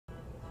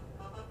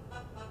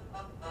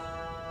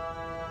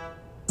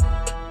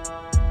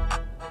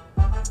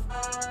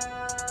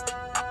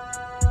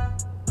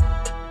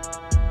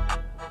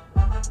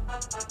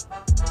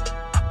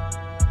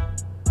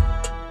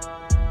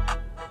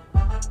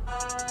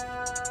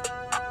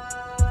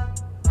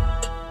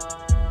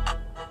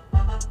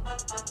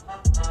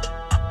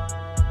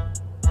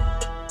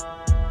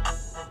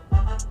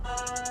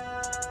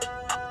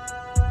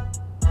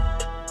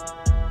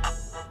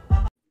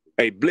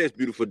Hey, blessed,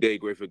 beautiful day,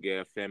 grateful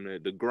gas family.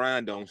 The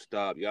grind don't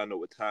stop. Y'all know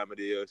what time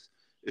it is.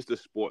 It's the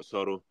Sports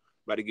Huddle.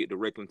 About to get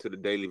directly into the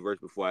daily verse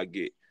before I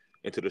get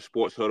into the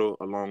Sports Huddle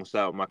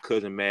alongside my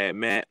cousin Mad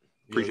Matt.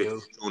 Yo, Appreciate yo.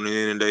 you tuning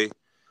in today.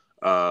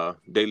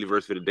 Daily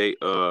verse for the day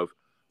of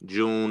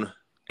June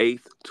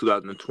 8th,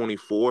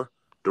 2024,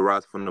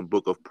 derives from the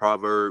book of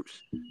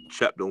Proverbs,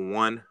 chapter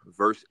 1,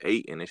 verse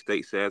 8, and it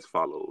states as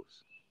follows.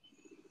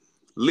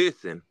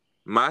 Listen,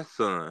 my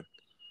son,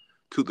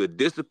 to the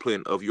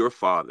discipline of your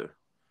father,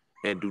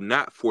 and do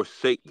not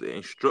forsake the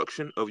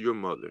instruction of your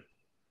mother.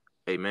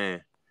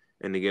 Amen.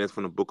 And again, it's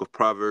from the book of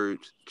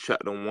Proverbs,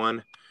 chapter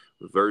 1,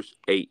 verse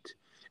 8.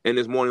 And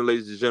this morning,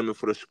 ladies and gentlemen,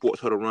 for the Sports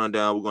Huddle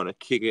Rundown, we're going to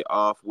kick it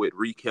off with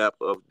recap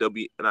of the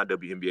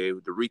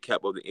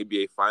recap of the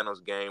NBA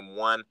Finals Game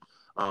 1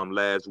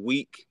 last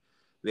week.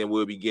 Then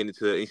we'll be getting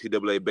to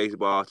NCAA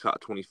Baseball Top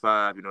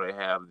 25. You know, they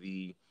have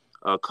the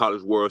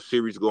College World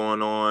Series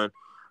going on.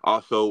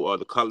 Also,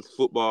 the college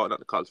softball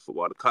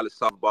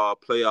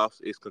playoffs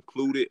is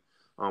concluded.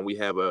 We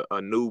have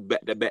a new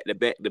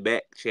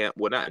back-to-back champ.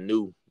 Well, not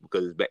new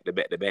because it's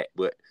back-to-back,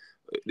 but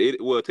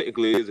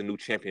technically it is a new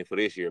champion for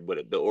this year.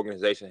 But the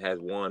organization has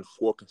won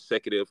 4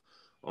 consecutive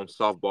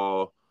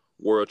softball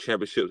world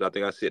championships. I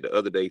think I said the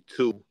other day,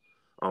 2.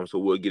 So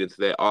we'll get into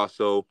that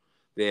also.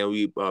 Then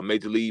we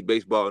Major League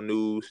Baseball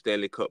news,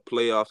 Stanley Cup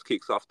playoffs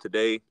kicks off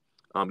today.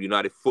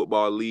 United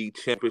Football League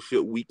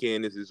championship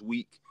weekend is this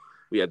week.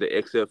 We have the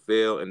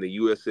XFL and the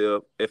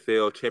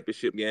USFL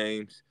championship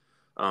games,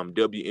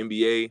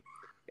 WNBA,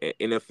 and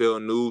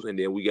NFL news, and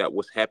then we got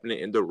what's happening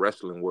in the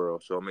wrestling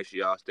world. So make sure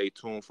y'all stay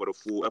tuned for the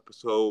full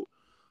episode.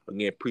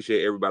 Again,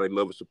 appreciate everybody's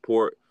love and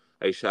support.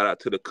 Hey, shout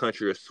out to the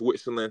country of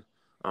Switzerland,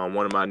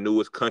 one of my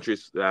newest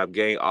countries that I've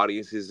gained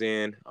audiences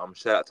in.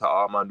 Shout out to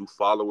all my new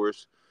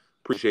followers.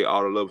 Appreciate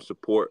all the love and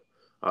support.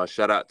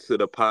 Shout out to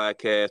the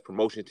podcast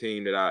promotion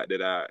team that I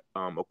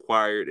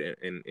acquired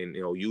and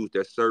used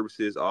their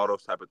services, all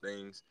those type of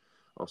things.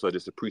 So I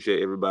just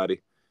appreciate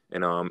everybody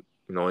and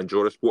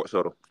enjoy the Sports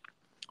Huddle.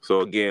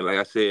 So again, like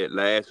I said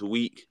last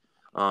week,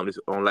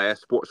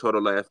 last Sports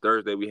Huddle last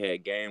Thursday, we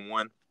had Game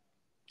 1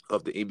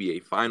 of the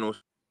NBA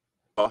Finals.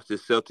 Boston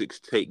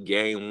Celtics take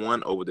Game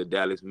 1 over the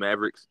Dallas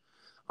Mavericks.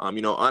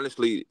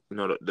 Honestly,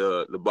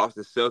 the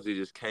Boston Celtics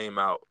just came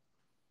out,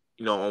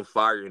 on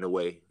fire in a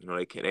way.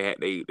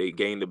 They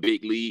gained a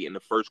big lead in the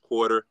first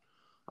quarter.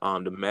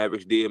 The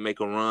Mavericks did make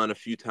a run a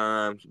few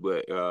times,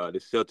 but the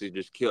Celtics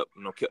just kept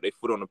their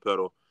foot on the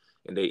pedal,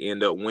 and they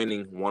end up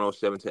winning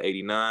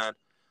 107-89.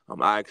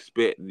 I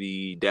expect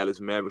the Dallas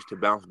Mavericks to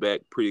bounce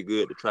back pretty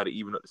good to try to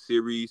even up the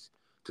series,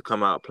 to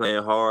come out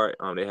playing hard.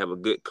 They have a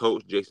good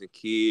coach, Jason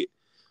Kidd,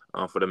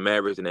 for the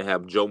Mavericks, and they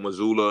have Joe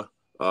Mazzulla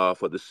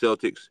for the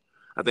Celtics.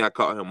 I think I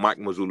called him Mike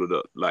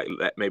Mazzulla,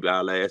 maybe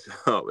our last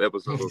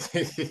episode.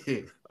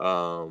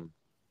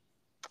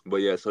 But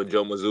yeah, so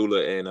Joe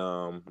Mazzulla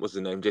and what's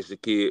his name, Jason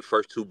Kidd,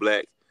 first 2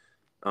 black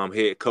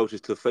head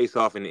coaches to face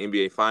off in the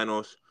NBA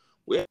Finals.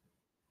 We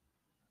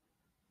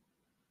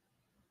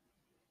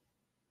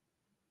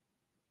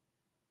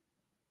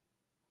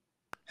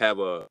have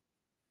a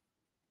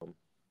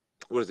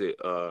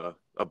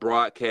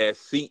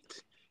broadcast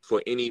seat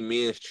for any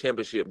men's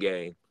championship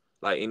game,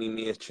 like any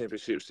men's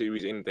championship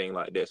series, anything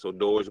like that. So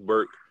Doris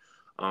Burke,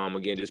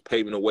 again, just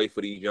paving the way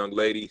for these young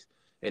ladies.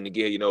 And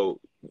again,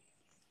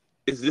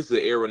 this is an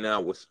era now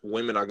where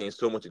women are getting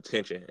so much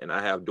attention, and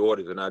I have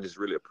daughters, and I just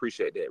really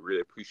appreciate that.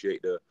 Really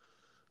appreciate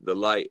the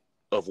light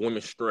of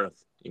women's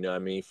strength. You know what I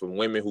mean? From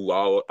women who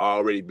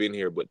already been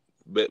here, but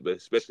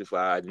especially for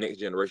our next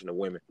generation of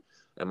women.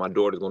 And my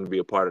daughter's going to be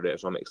a part of that,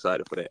 so I'm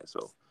excited for that.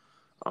 So,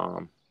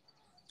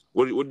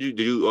 did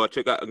you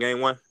check out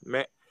Game 1,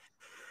 Matt?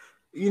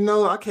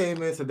 I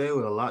came in today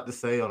with a lot to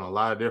say on a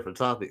lot of different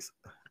topics.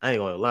 I ain't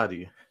gonna lie to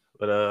you,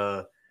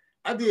 but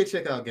I did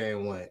check out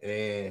Game 1,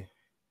 and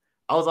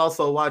I was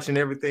also watching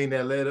everything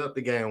that led up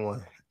to Game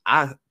 1.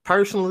 I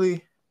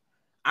really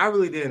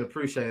didn't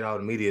appreciate all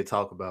the media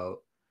talk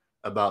about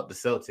the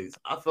Celtics.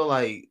 I feel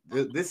like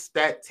this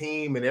stat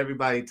team and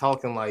everybody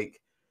talking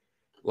like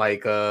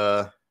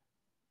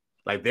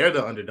they're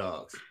the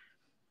underdogs,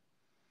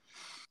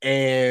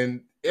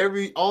 and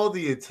all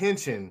the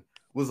attention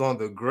was on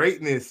the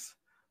greatness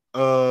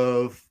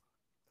of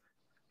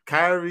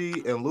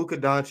Kyrie and Luka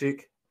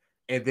Doncic,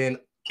 and then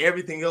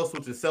everything else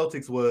with the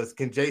Celtics was,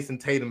 can Jason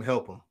Tatum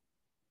help them?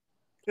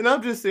 And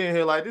I'm just sitting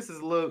here like, this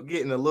is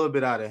getting a little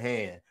bit out of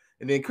hand.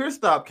 And then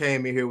Kristaps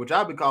came in here, which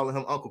I've been calling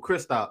him Uncle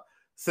Kristaps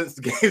since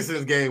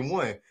Game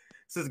 1 of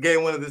this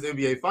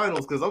NBA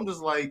Finals, because I'm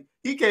just like,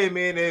 he came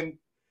in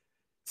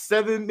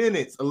 7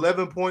 minutes,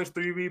 11 points,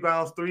 3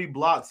 rebounds, 3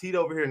 blocks. He's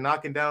over here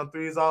knocking down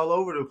threes all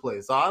over the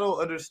place. So I don't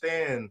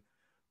understand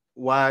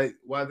why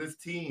this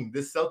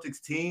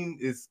Celtics team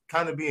is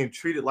kind of being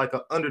treated like an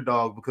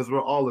underdog, because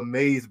we're all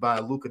amazed by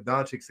Luka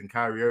Doncic and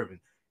Kyrie Irving.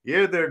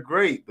 Yeah, they're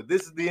great, but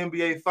this is the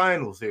NBA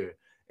Finals here.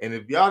 And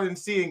if y'all didn't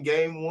see in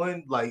Game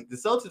 1, like, the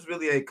Celtics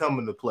really ain't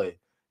coming to play.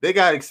 They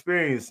got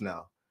experience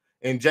now.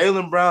 And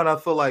Jaylen Brown, I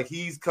feel like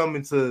he's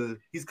coming for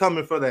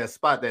that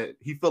spot that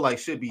he feel like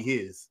should be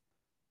his.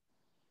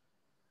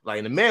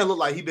 Like the man looked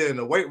like he been in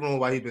the weight room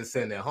while he been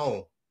sitting at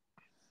home.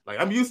 Like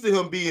I'm used to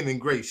him being in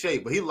great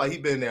shape, but he like he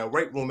been in that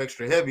weight room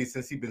extra heavy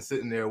since he been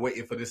sitting there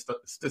waiting for this.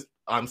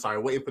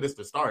 Waiting for this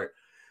to start.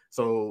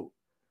 So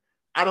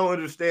I don't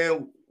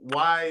understand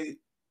why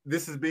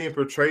this is being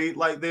portrayed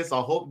like this. I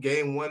hope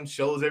game one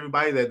shows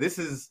everybody that this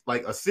is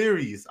like a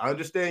series. I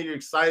understand you're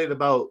excited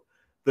about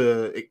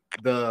the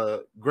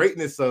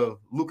greatness of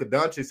Luka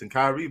Doncic and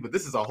Kyrie, but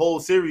this is a whole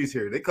series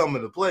here. They come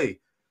into play.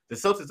 The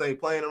Celtics ain't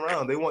playing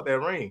around. They want that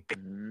ring.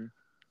 Mm-hmm.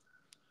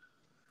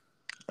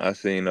 I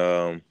seen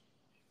the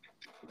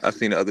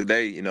other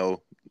day,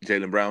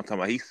 Jaylen Brown talking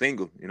about he's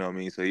single, you know what I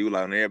mean? So he was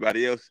like on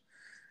everybody else,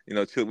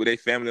 chill with their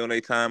family on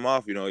their time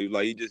off, he was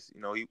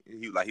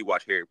like, he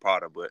watched Harry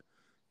Potter, but,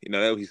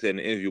 that's what he said in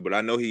the interview. But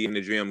I know he in the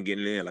gym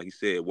getting in, like he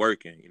said,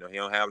 working. He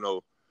don't have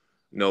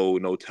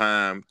no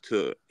time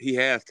to, he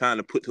has time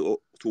to put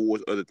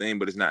towards other things,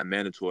 but it's not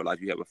mandatory. Like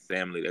you have a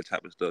family, that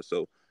type of stuff.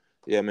 So,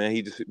 yeah, man,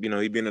 he just, he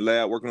be in the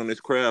lab working on this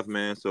craft,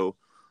 man. So,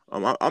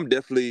 I'm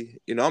definitely,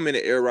 I'm in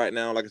the air right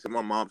now. Like I said,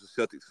 my mom's a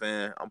Celtics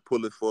fan. I'm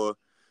pulling for,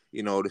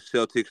 the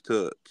Celtics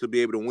to be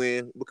able to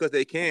win because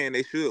they can.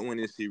 They should win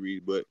this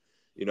series. But,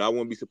 I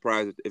wouldn't be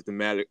surprised if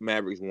the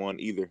Mavericks won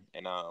either.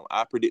 And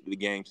I predicted the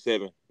game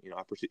 7.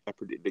 I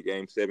predicted the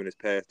game 7 this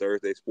past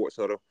Thursday, Sports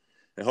Huddle.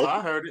 And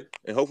I heard it.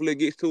 And hopefully it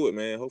gets to it,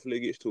 man.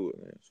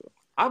 So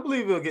I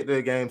believe it'll get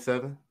to game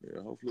 7.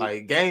 Yeah, hopefully.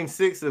 Like game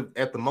 6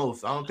 at the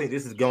most. I don't think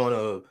this is going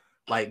to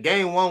like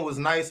game 1 was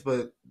nice,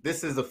 but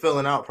this is a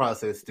filling out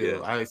process still.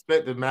 Yeah. I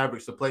expect the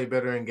Mavericks to play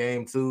better in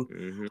game 2.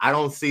 Mm-hmm. I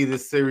don't see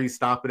this series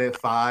stopping at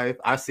 5.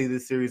 I see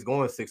this series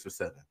going 6 or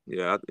 7.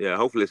 Yeah.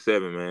 Hopefully it's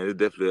 7, man.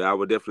 I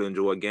would definitely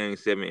enjoy game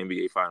 7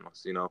 NBA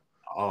Finals.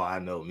 Oh, I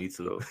know, me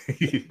too. So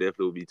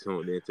definitely will be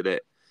tuned into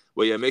that.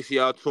 But yeah, make sure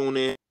y'all tune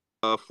in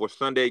for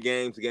Sunday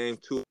games, game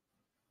 2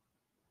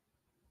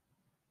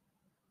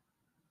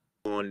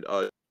 on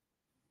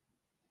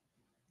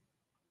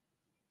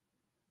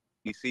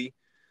DC.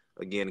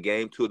 Again,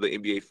 game 2 of the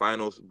NBA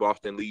Finals.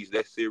 Boston leads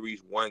that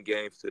series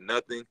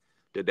 1-0.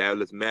 The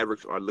Dallas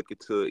Mavericks are looking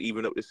to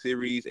even up the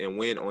series and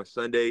win on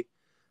Sunday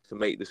to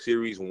make the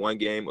series 1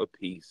 game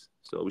apiece.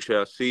 So we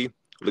shall see.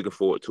 Looking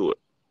forward to it.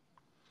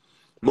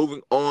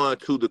 Moving on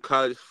to the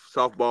College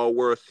Softball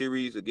World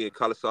Series. Again,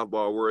 College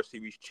Softball World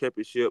Series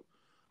Championship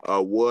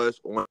was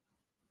on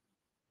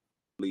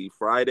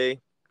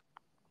Friday.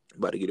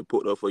 About to get it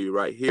put up for you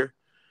right here.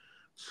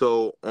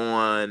 So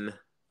on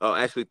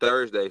actually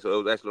Thursday. So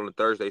it was actually on the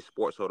Thursday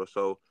Sports Huddle.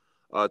 So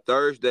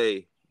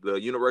Thursday, the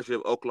University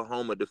of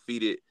Oklahoma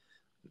defeated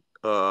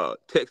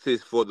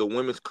Texas for the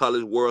Women's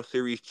College World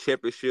Series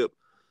Championship.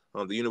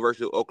 The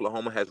University of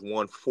Oklahoma has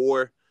won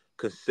 4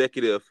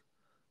 consecutive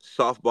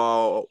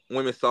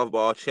women's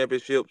softball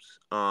championships.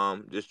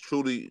 Just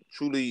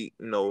truly,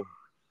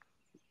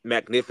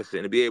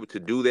 magnificent to be able to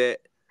do that.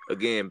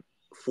 Again,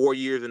 4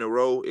 years in a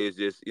row is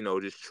just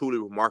truly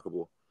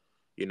remarkable.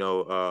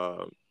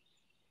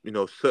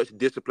 Such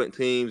disciplined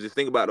teams. Just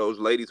think about those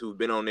ladies who've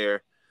been on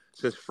there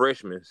since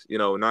freshmen.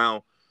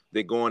 Now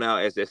they're going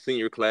out as their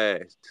senior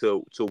class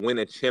to win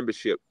a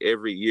championship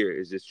every year.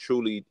 Is just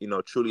truly,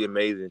 truly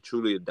amazing,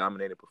 truly a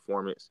dominating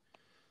performance.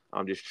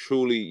 Just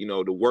truly,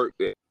 the work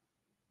that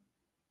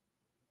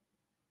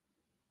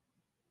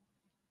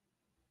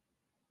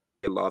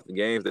they lost, the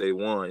games that they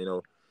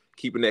won,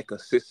 keeping that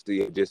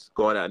consistency of just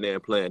going out there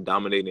and playing,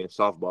 dominating in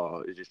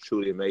softball is just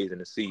truly amazing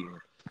to see. And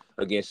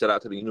again, shout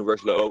out to the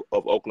University of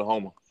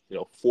Oklahoma,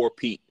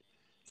 4-peat.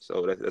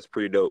 So that's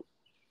pretty dope.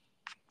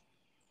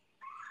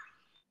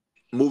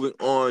 Moving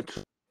on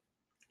to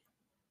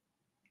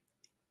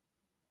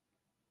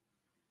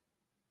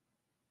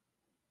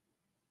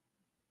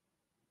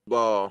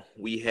ball,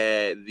 we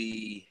had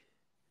the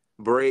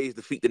Braves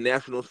defeat the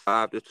Nationals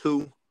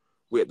 5-2.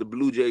 We had the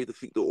Blue Jays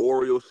defeat the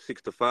Orioles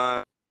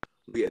 6-5.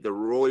 We had the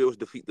Royals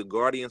defeat the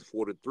Guardians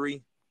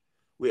 4-3.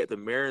 We had the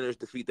Mariners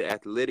defeat the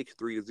Athletics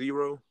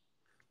 3-0.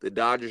 The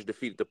Dodgers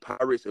defeated the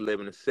Pirates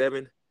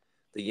 11-7.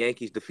 The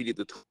Yankees defeated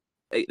the Twins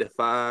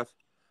 8-5.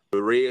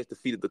 The Reds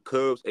defeated the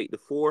Cubs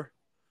 8-4.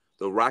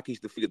 The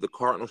Rockies defeated the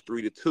Cardinals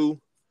 3-2.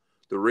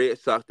 The Red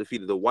Sox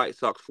defeated the White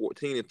Sox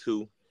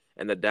 14-2.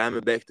 And the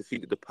Diamondbacks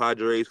defeated the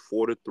Padres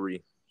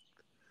 4-3.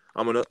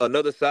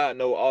 Another side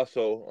note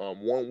also,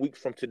 1 week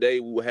from today,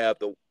 we will have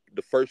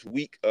the first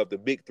week of the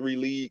Big 3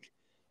 League.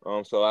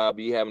 So I'll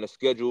be having a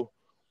schedule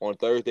on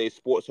Thursday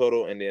Sports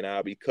Huddle, and then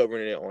I'll be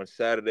covering it on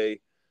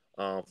Saturday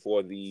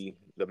for the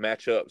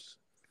matchups.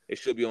 It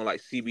should be on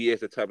like CBS,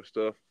 that type of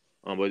stuff.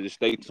 But just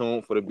stay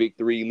tuned for the Big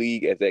 3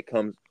 League as that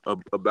comes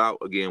about,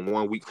 again,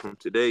 1 week from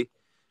today,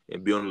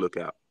 and be on the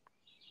lookout.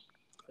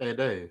 Hey,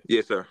 Dave.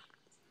 Yes, sir.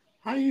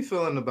 How are you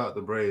feeling about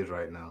the Braves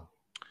right now?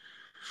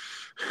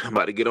 I'm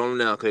about to get on them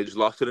now because they just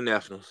lost to the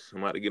Nationals. I'm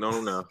about to get on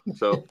them now.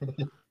 So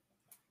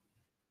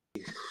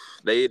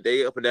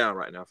they up and down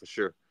right now for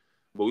sure.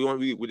 But we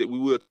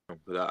will,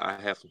 but I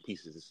have some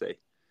pieces to say.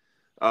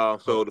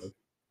 So the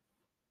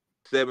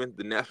 7th,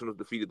 the Nationals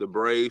defeated the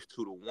Braves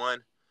 2-1.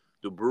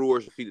 The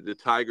Brewers defeated the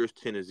Tigers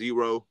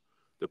 10-0.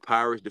 The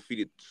Pirates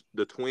defeated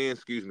the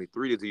Twins,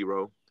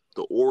 3-0.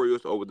 The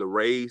Orioles over the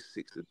Rays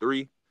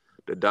 6-3.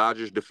 The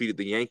Dodgers defeated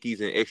the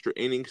Yankees in extra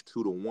innings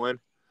 2-1.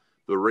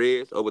 The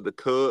Reds over the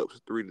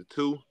Cubs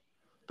 3-2.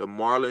 The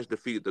Marlins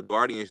defeated the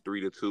Guardians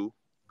 3-2.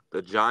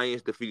 The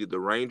Giants defeated the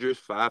Rangers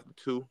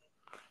 5-2.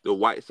 The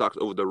White Sox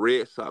over the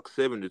Red Sox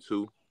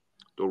 7-2.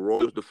 The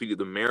Royals defeated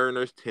the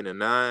Mariners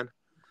 10-9.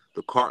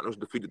 The Cardinals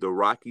defeated the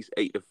Rockies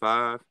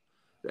 8-5.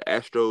 The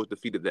Astros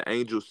defeated the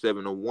Angels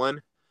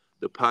 7-1.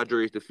 The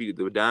Padres defeated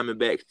the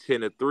Diamondbacks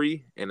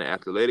 10-3, and the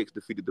Athletics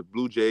defeated the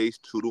Blue Jays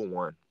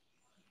 2-1.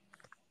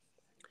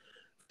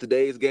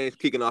 Today's game's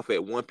kicking off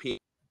at 1 p.m.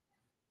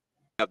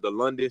 We have the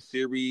London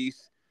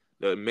Series,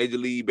 the Major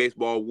League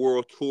Baseball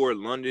World Tour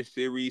London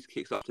Series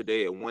kicks off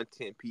today at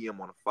 1:10 p.m.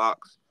 on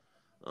Fox.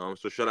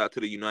 So shout out to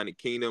the United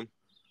Kingdom.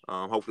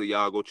 Hopefully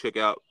y'all go check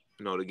out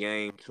the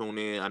game. Tune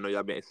in. I know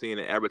y'all been seeing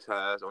it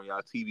advertised on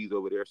y'all TVs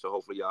over there, so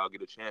hopefully y'all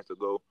get a chance to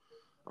go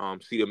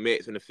see the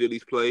Mets and the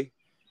Phillies play.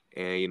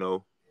 And I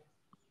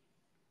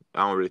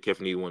don't really care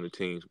for neither one of the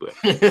teams, but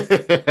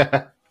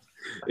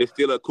it's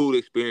still a cool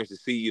experience to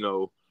see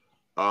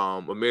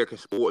American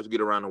sports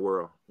get around the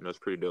world. It's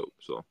pretty dope.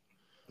 So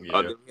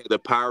yeah. Then we have the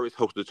Pirates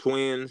host the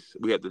Twins.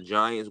 We have the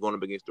Giants going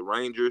up against the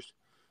Rangers.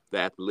 The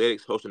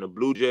Athletics hosting the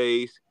Blue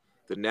Jays.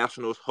 The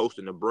Nationals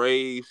hosting the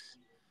Braves.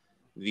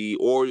 The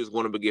Orioles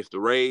going up against the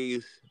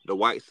Rays. The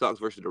White Sox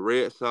versus the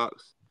Red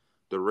Sox.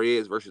 The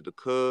Reds versus the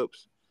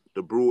Cubs.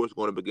 The Brewers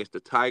going up against the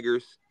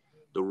Tigers.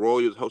 The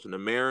Royals hosting the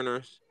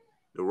Mariners.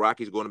 The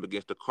Rockies going up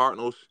against the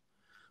Cardinals.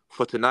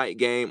 For tonight's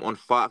game on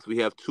Fox, we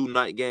have 2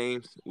 night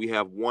games. We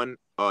have one,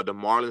 the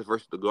Marlins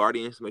versus the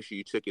Guardians. Make sure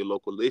you check your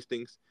local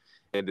listings.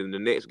 And then the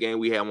next game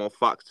we have on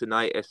Fox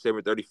tonight at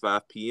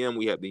 7:35 p.m.,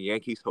 we have the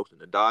Yankees hosting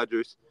the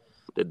Dodgers.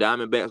 The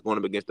Diamondbacks going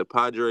up against the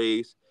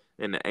Padres.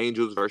 And the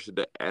Angels versus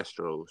the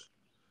Astros.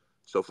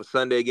 So for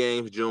Sunday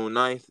games, June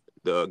 9th,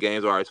 the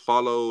games are as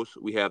follows.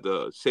 We have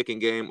the second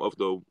game of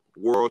the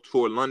World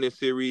Tour London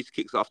Series.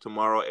 Kicks off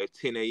tomorrow at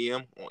 10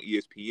 a.m. on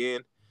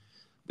ESPN.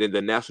 Then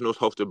the Nationals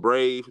host the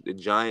Braves. The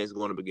Giants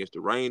going up against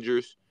the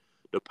Rangers.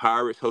 The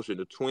Pirates hosting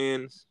the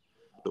Twins.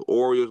 The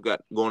Orioles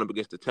going up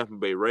against the Tampa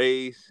Bay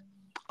Rays.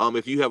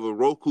 If you have a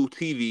Roku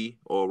TV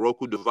or a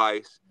Roku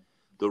device,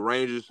 the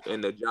Rangers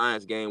and the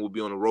Giants game will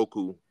be on the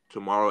Roku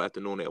tomorrow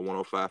afternoon at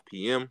 1:05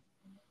 p.m.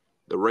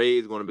 The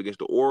Rays going up against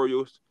the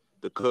Orioles.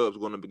 The Cubs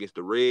going up against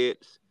the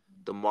Reds.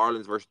 The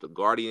Marlins versus the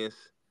Guardians.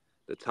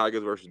 The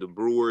Tigers versus the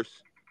Brewers.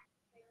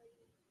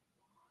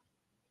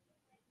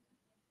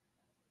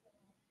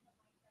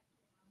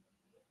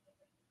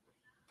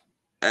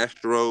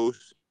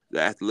 Astros,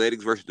 the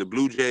Athletics versus the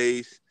Blue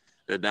Jays,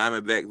 the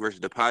Diamondbacks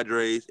versus the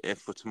Padres, and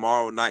for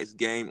tomorrow night's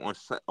game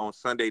on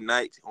Sunday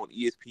night on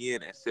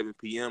ESPN at 7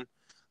 p.m.,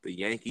 the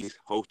Yankees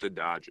host the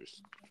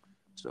Dodgers.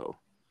 So,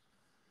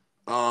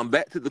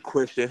 back to the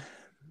question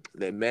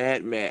that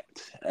Mad Matt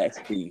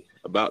asked me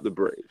about the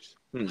Braves.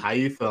 How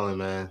you feeling,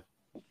 man?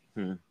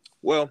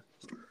 Well,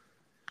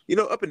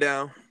 up and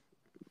down.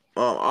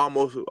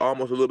 Almost a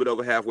little bit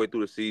over halfway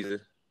through the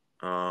season.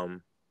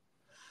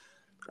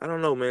 I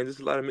don't know, man. Just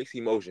a lot of mixed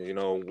emotions.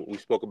 We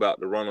spoke about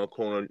the Ronald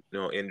Acuna,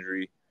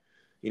 injury,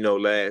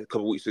 last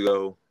couple weeks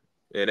ago,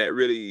 and that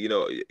really,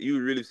 you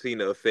really seen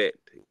the effect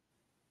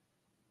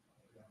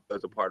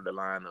as a part of the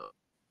lineup.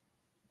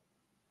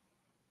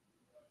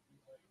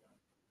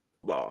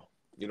 Ball,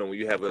 when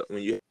you have a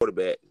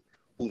quarterback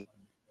who,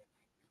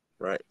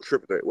 right,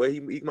 triple threat. Well,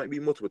 he might be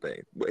multiple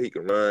things, but he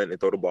can run and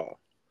throw the ball,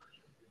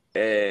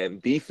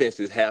 and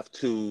defenses have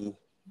to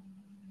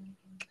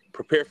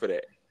prepare for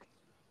that.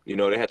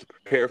 They have to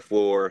prepare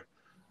for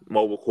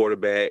mobile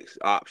quarterbacks,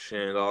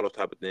 options, all those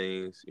type of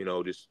things,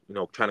 just,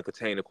 trying to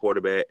contain the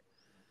quarterback.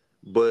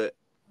 But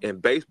in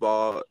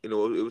baseball, it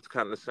was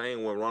kind of the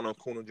same when Ronald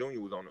Acuna Jr.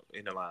 was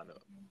in the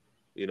lineup.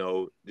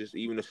 Just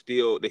even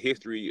the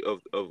history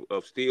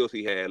of steals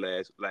he had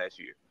last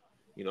year.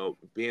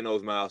 Being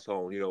those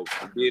milestones,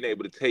 being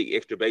able to take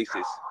extra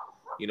bases,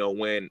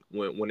 when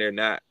they're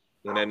not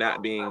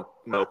being,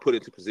 put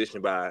into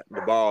position by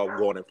the ball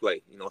going in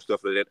play,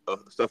 stuff of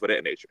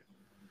that nature.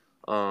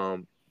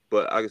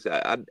 But like I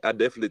said, I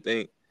definitely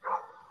think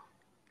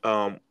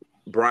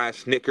Brian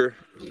Snicker,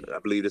 I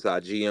believe that's our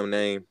GM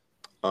name,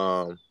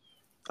 a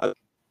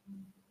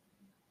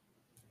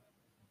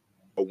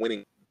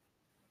winning,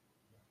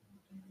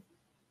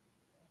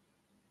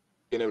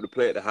 being able to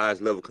play at the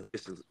highest level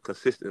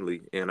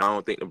consistently, and I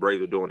don't think the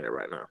Braves are doing that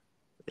right now.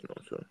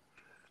 So.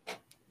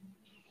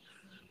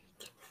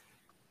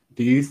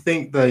 Do you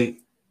think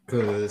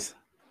because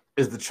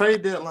is the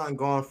trade deadline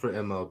gone for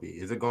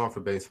MLB? Is it gone for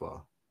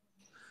baseball?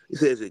 You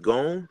said, is it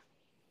gone?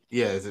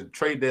 Yeah, is the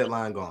trade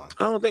deadline gone?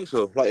 I don't think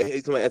so. Like,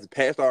 has it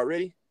passed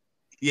already?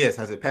 Yes,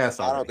 has it passed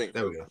already? I don't think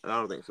there so. We go. I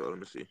don't think so. Let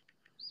me see.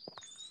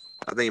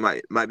 I think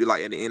it might be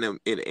like at the end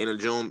of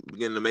June,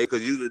 beginning of May,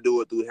 because usually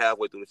do it through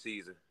halfway through the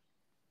season.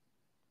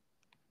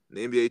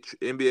 The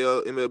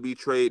MLB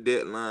trade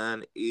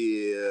deadline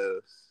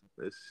is,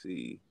 let's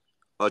see,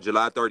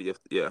 July 30th.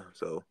 Yeah,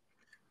 so.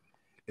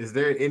 Is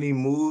there any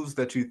moves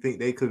that you think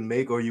they could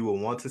make or you would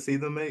want to see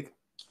them make?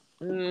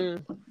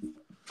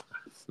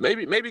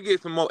 Maybe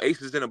get some more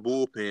aces in the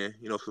bullpen.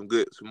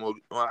 Some more.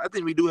 I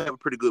think we do have a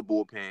pretty good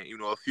bullpen.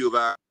 A few of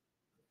our.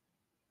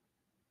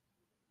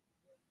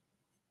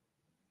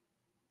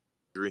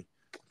 I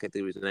can't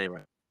think of his name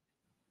right.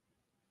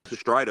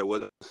 Strider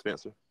was it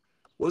Spencer?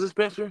 Was it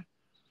Spencer?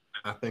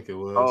 I think it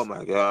was. Oh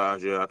my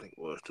gosh, yeah, I think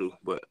it was too.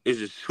 But it's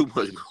just too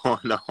much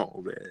going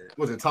on, man.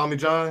 Was it Tommy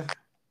John?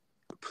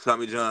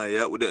 Tommy John,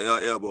 yep, with the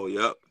elbow,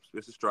 yep.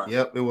 Spencer Strider.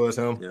 Yep, it was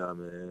him. Yeah,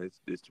 man,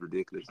 it's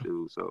ridiculous,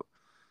 dude. So,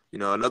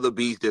 another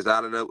beast that's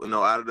out of the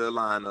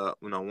lineup,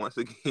 once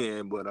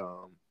again. But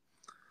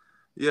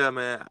yeah,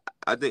 man,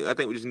 I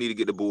think we just need to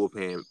get the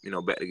bullpen,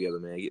 back together,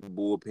 man. Get the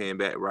bullpen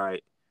back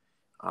right.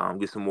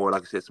 Get some more,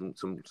 like I said, some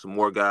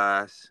more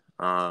guys.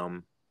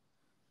 The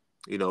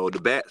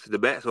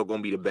bats are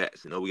gonna be the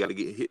bats. We got to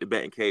hit the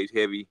batting cage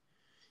heavy.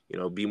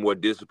 Be more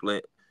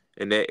disciplined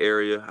in that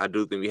area. I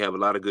do think we have a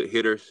lot of good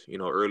hitters.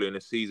 Early in the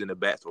season, the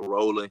bats were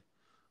rolling.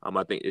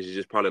 I think it's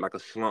just probably like a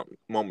slump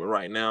moment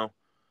right now.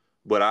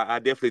 But I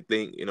definitely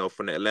think,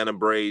 from the Atlanta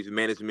Braves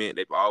management,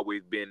 they've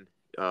always been,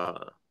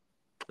 heavy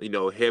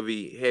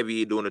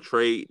during the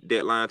trade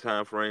deadline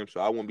time frame.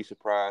 So I wouldn't be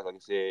surprised, like I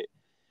said,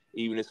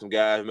 even if some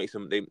guys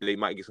they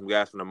might get some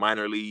guys from the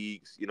minor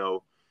leagues,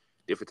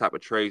 different type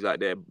of trades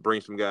like that,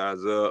 bring some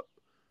guys up,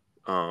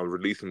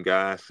 release some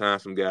guys, sign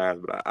some guys.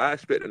 But I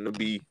expect them to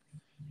be,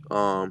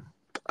 I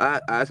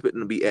expect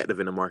them to be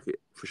active in the market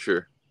for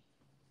sure.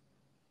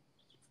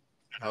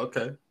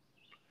 Okay.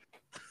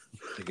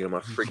 Get on my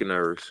freaking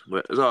nerves,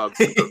 but it's all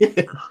good.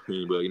 But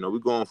we're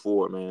going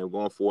forward, man. We're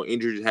going forward.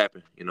 Injuries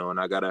happen, and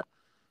I gotta,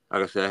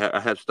 like I said, I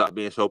have to stop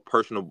being so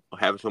personal,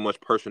 having so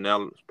much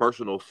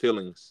personal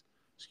feelings.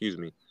 Excuse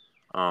me,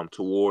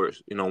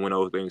 towards when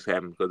those things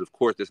happen, because of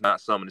course it's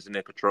not something that's in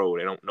their control.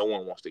 No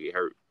one wants to get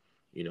hurt,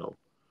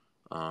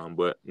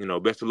 But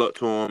best of luck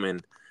to them,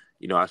 and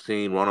I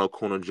seen Ronald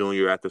Acuna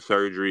Jr. after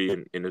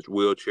surgery in his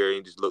wheelchair,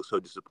 and just looked so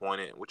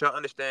disappointed, which I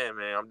understand,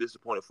 man. I'm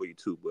disappointed for you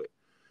too, but.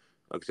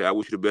 Like I said, I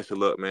wish you the best of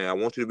luck, man. I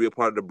want you to be a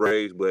part of the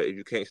Braves, but if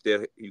you can't stay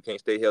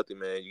healthy,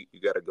 man, you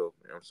gotta go.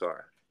 Man, I'm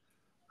sorry.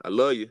 I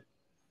love you.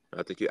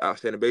 I think you're an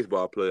outstanding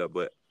baseball player,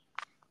 but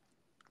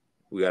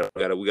we got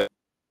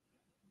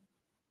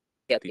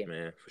healthy,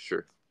 man, for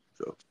sure.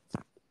 So.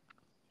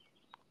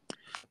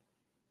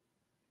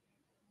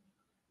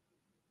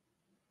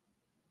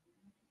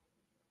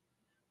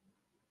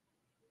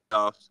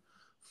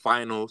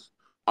 Finals,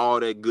 all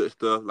that good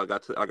stuff. Like I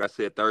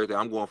said Thursday,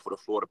 I'm going for the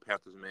Florida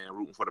Panthers, man.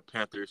 Rooting for the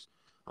Panthers.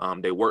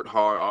 They worked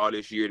hard all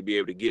this year to be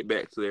able to get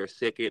back to their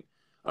second,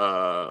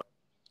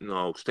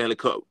 Stanley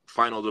Cup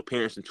Finals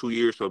appearance in 2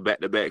 years. So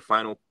back-to-back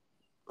Stanley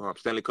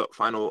Cup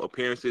final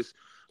appearances.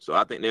 So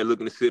I think they're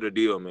looking to seal the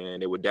deal, man.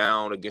 They were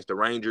down against the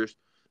Rangers.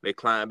 They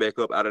climbed back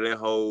up out of their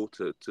hole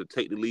to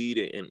take the lead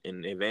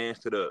and advance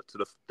to the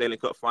Stanley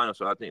Cup final.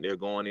 So I think they're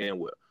going in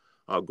with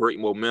great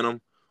momentum.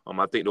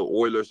 I think the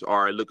Oilers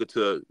are looking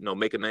to,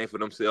 make a name for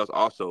themselves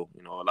also.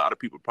 A lot of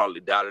people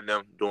probably doubted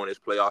them during this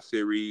playoff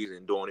series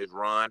and during this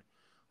run.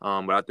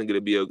 But I think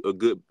it'll be a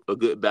good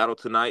battle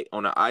tonight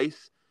on the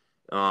ice.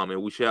 And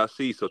we shall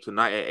see. So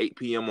tonight at 8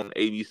 p.m. on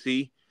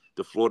ABC,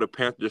 the Florida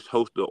Panthers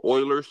host the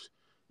Oilers.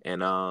 And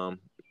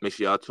make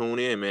sure y'all tune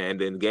in, man. And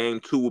then Game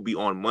 2 will be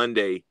on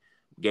Monday.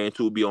 Game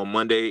 2 will be on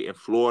Monday in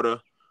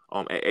Florida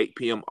at 8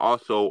 p.m.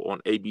 also on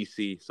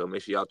ABC. So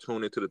make sure y'all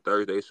tune into the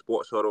Thursday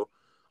Sports Huddle.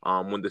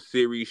 When the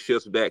series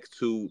shifts back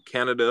to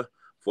Canada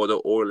for the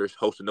Oilers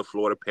hosting the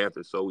Florida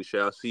Panthers. So we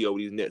shall see over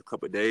these next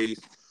couple of days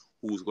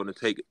who's going to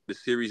take the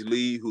series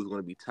lead, who's going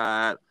to be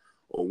tied,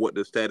 or what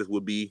the status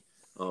will be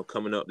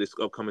coming up this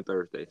upcoming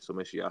Thursday. So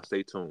make sure y'all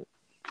stay tuned.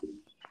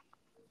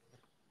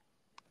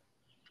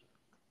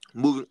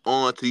 Moving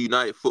on to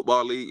United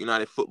Football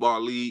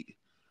League.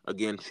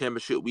 Again,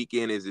 championship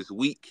weekend is this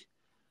week.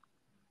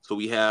 So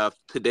we have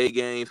today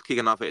games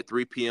kicking off at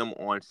 3 p.m.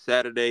 on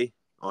Saturday.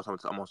 I'm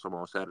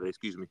on Saturday.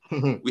 Excuse me.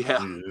 We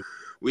have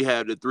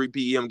the 3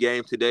 p.m.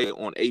 game today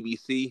on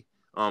ABC.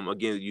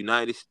 Again,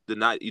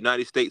 the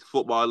United States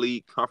Football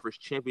League Conference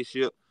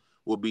Championship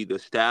will be the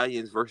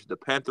Stallions versus the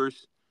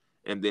Panthers,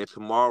 and then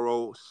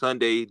tomorrow,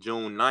 Sunday,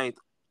 June 9th,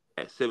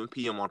 at 7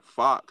 p.m. on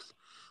Fox,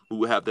 we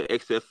will have the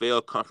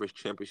XFL Conference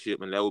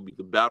Championship, and that will be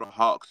the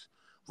Battlehawks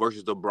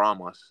versus the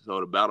Brahmas. So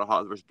the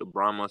Battlehawks versus the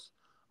Brahmas.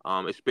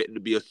 Expected to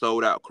be a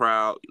sold-out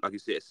crowd. Like you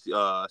said,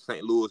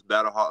 St. Louis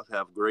Battlehawks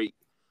have great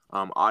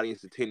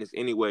audience attendance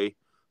anyway.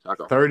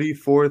 So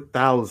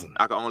 34,000.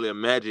 I can only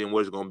imagine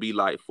what it's going to be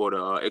like for the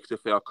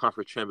XFL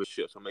Conference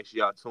Championship. So make sure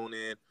y'all tune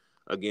in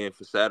again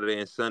for Saturday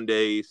and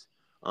Sundays.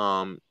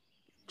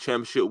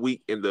 Championship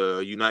week in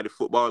the United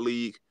Football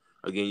League.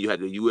 Again, you have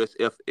the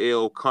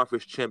USFL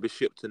Conference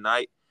Championship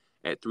tonight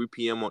at 3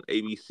 p.m. on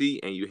ABC,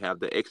 and you have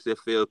the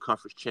XFL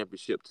Conference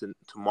Championship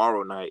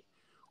tomorrow night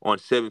on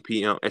 7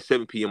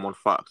 p.m. on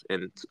Fox.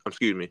 And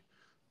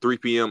 3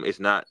 p.m. is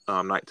not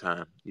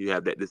nighttime. You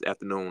have that this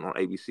afternoon on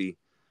ABC,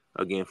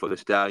 again, for the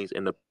Stallions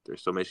and the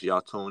Panthers. So make sure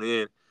y'all tune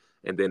in.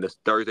 And then the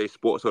Thursday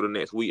Sports Huddle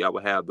next week, I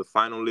will have the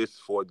finalists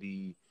for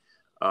the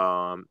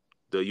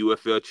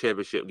UFL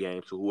Championship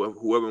game. So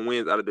whoever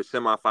wins out of the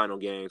semifinal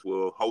games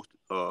will host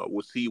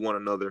will see one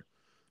another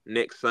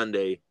next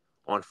Sunday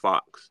on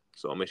Fox.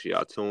 So make sure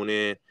y'all tune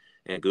in,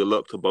 and good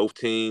luck to both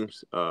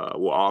teams.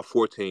 All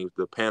 4 teams: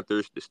 the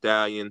Panthers, the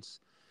Stallions,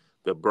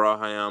 the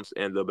Brahams,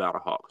 and the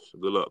Battlehawks.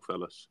 Good luck,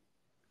 fellas.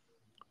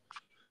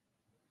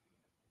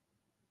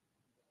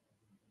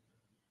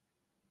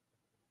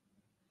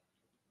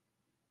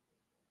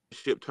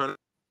 Tournament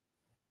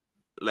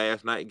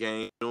last night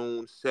game,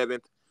 June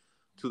 7th,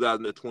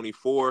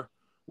 2024.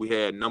 We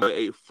had number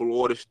 8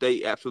 Florida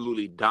State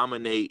absolutely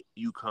dominate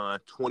UConn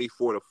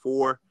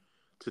 24-4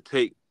 to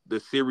take the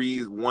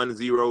series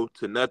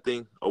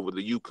 1-0 over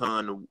the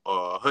UConn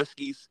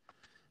Huskies.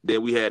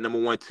 Then we had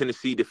number 1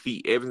 Tennessee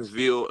defeat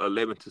Evansville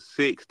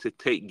 11-6 to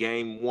take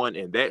game 1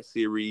 in that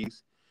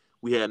series.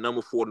 We had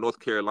number 4 North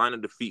Carolina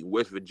defeat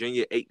West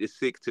Virginia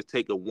 8-6 to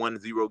take a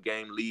 1-0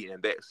 game lead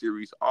in that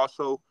series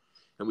also.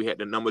 And we had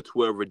the number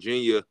 12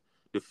 Virginia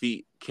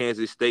defeat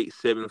Kansas State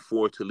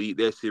 7-4 to lead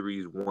their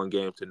series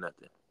 1-0.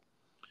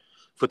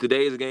 For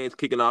today's games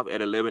kicking off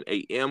at 11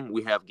 a.m.,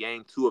 we have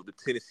game 2 of the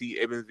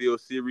Tennessee-Evansville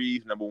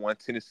series. Number 1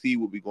 Tennessee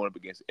will be going up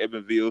against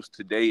Evansville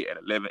today at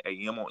 11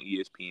 a.m. on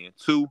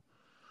ESPN2.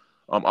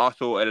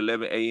 Also at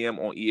 11 a.m.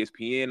 on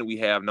ESPN, we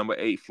have number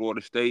 8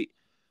 Florida State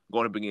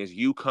going up against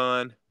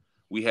UConn.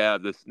 We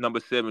have the number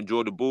 7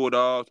 Georgia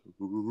Bulldogs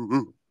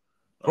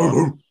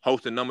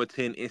hosting number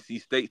 10 NC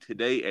State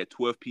today at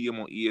 12 p.m.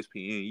 on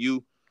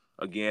ESPNU.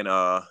 Again,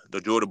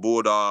 the Georgia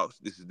Bulldogs,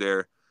 this is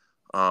their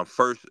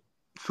first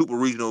super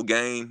regional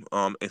game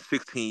in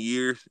 16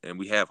 years, and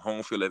we have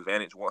home field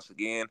advantage once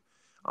again.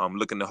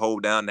 Looking to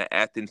hold down the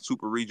Athens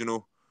super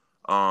regional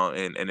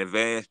and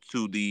advance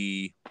to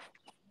the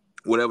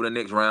whatever the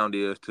next round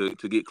is to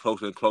get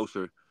closer and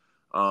closer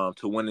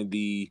to winning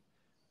the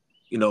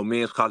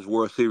men's college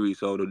World Series.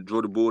 So the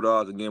Georgia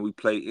Bulldogs, again, we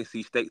play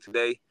NC State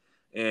today,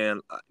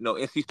 and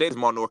NC State is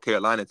my North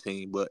Carolina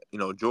team, but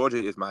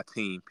Georgia is my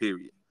team,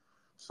 period.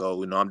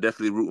 So I'm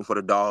definitely rooting for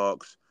the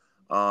Dogs.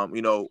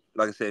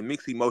 Like I said,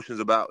 mixed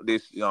emotions about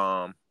this.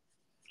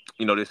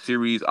 This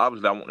series.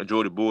 Obviously, I want the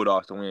Georgia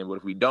Bulldogs to win, but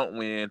if we don't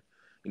win,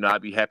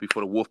 I'd be happy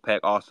for the Wolfpack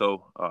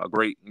also.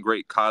 Great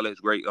college,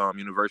 great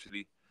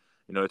university,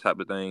 that type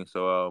of thing.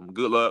 So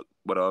good luck,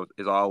 but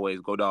as always,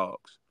 go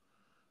Dogs.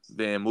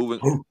 Then moving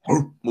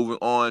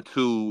on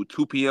to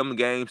 2 p.m.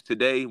 games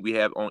today, we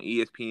have on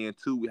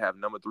ESPN2, we have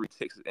number 3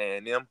 Texas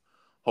A&M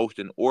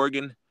hosting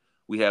Oregon.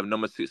 We have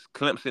number 6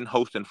 Clemson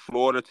hosting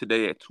Florida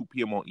today at 2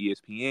 p.m. on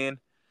ESPN.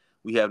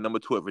 We have number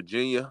 12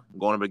 Virginia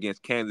going up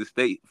against Kansas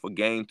State for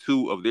game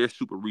 2 of their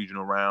super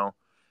regional round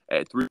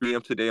at 3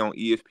 p.m. today on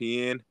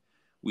ESPN.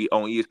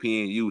 On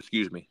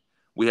ESPNU.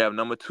 We have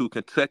number 2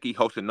 Kentucky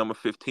hosting number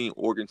 15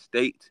 Oregon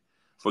State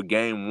for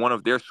game 1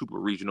 of their super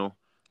regional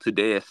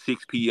today at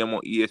 6 p.m.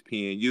 on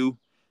ESPNU.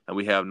 And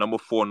we have number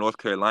 4 North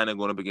Carolina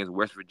going up against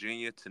West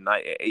Virginia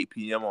tonight at 8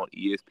 p.m. on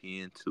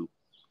ESPN2.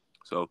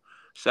 So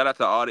shout out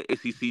to all the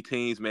SEC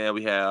teams, man.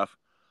 We have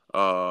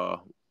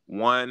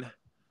 1,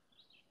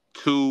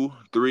 2,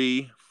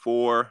 3,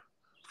 4,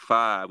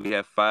 5. We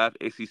have 5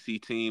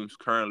 SEC teams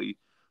currently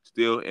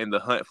still in the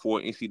hunt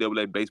for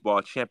NCAA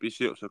baseball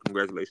championship. So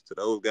congratulations to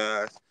those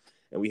guys.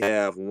 And we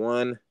have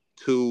 1,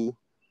 2,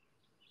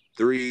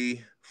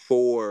 3,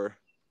 4,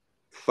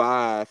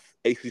 5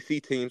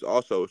 ACC teams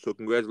also. So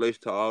congratulations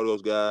to all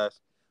those guys.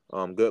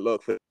 Good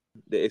luck for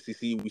the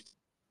SEC.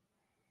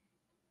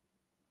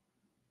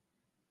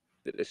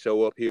 That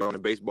show up here on the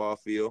baseball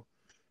field.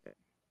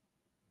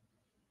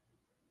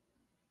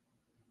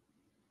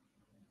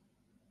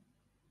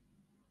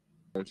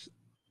 The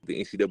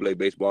NCAA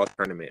baseball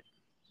tournament.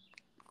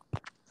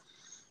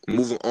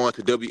 Moving on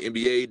to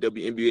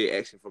WNBA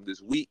action from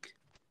this week,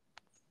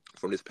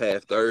 from this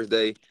past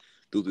Thursday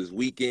through this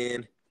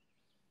weekend.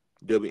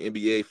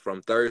 WNBA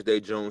from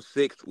Thursday, June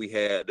 6th, we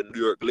had the New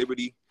York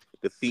Liberty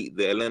defeat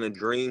the Atlanta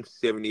Dream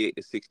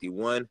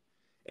 78-61,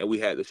 and we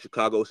had the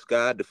Chicago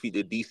Sky defeat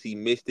the DC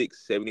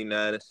Mystics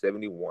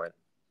 79-71.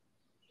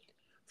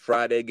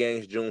 Friday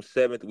games, June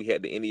 7th, we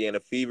had the Indiana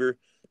Fever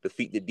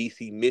defeat the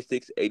DC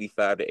Mystics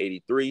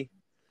 85-83.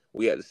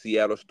 We had the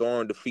Seattle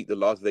Storm defeat the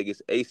Las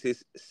Vegas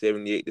Aces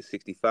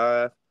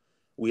 78-65.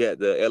 We had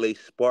the LA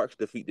Sparks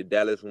defeat the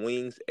Dallas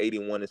Wings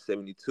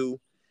 81-72.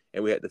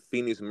 And we had the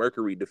Phoenix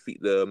Mercury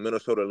defeat the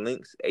Minnesota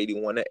Lynx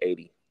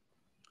 81-80.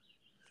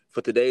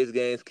 For today's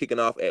games, kicking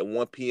off at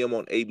 1 p.m.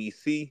 on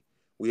ABC,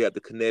 we have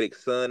the Kinetic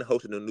Sun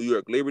hosting the New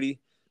York Liberty.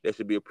 That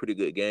should be a pretty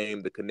good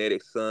game. The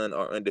Kinetic Sun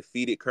are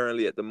undefeated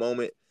currently at the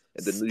moment.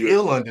 And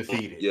the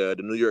undefeated. Yeah,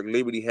 the New York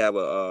Liberty have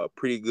a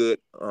pretty good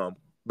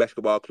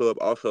basketball club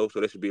also,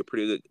 so that should be a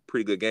pretty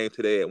good game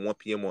today at 1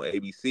 p.m. on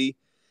ABC.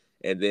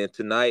 And then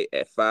tonight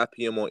at 5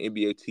 p.m. on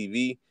NBA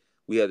TV,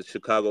 we have the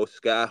Chicago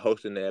Sky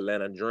hosting the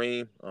Atlanta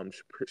Dream.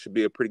 Should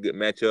be a pretty good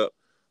matchup.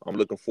 I'm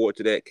looking forward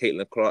to that.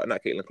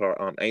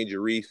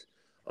 Angel Reese,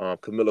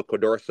 Camila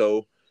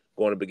Cordorso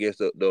going up against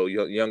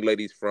the young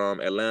ladies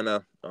from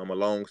Atlanta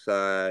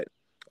alongside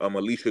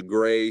Alicia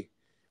Gray,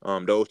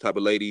 those type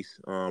of ladies,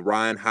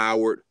 Ryan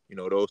Howard,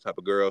 those type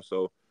of girls.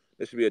 So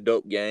this should be a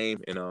dope game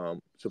and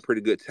some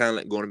pretty good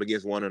talent going up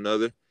against one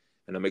another,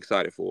 and I'm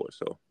excited for it.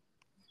 So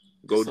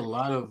Go, it's a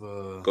lot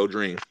of go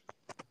dream.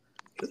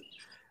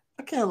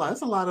 I can't lie.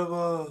 It's a lot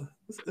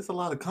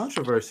of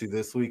controversy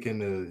this week in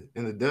the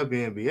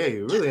WNBA.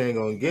 You really ain't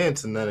gonna get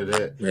into none of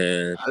that.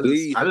 Man,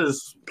 I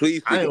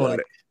speak ain't want about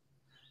to. it.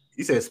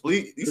 You said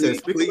speak. You said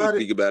speak Please about it,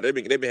 speak about it.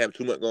 They've been having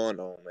too much going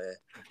on, man.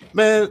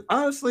 man.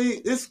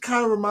 Honestly, this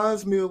kind of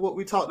reminds me of what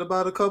we talked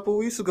about a couple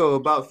weeks ago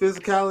about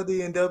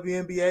physicality in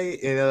WNBA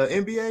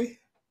and NBA.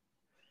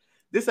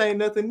 This ain't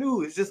nothing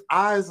new. It's just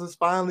eyes is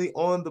finally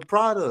on the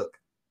product.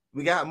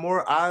 We got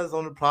more eyes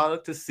on the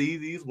product to see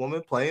these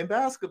women playing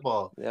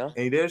basketball. Yeah.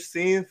 And they're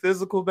seeing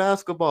physical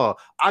basketball.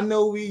 I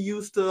know we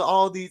used to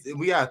all these,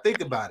 we gotta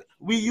think about it.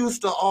 We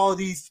used to all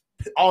these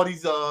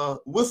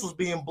whistles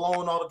being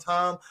blown all the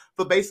time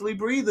for basically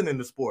breathing in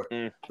the sport.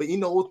 But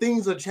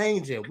things are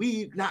changing.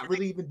 We not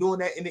really even doing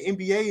that in the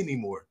NBA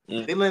anymore.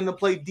 They letting them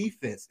play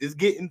defense. It's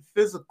getting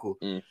physical.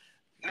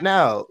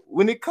 Now,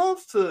 when it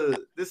comes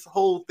to this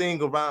whole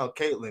thing around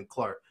Caitlin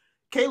Clark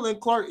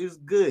is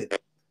good.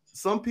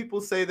 Some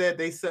people say that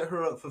they set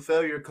her up for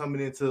failure coming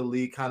into the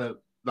league, kind of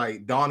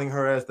like donning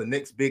her as the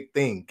next big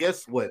thing.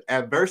 Guess what?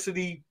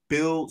 Adversity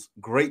builds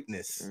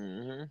greatness.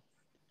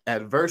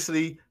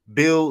 Adversity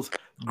builds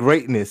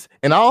greatness.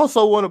 And I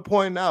also want to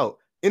point out,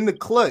 in the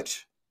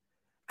clutch,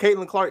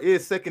 Caitlin Clark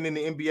is second in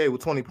the NBA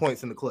with 20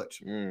 points in the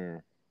clutch.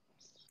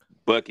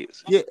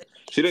 Buckets. Yeah.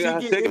 She done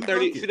got her second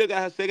 30. She done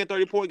got her second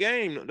 30-point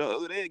game the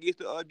other day against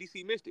the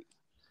DC Mystics.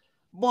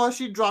 Boy,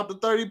 she dropped a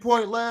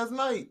 30-point last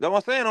night. That's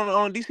what I'm saying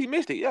on DC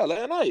Mystic. Yeah,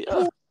 last night.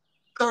 Yeah.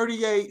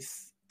 38,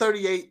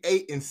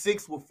 8, and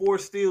 6 with 4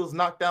 steals,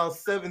 knocked down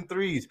 7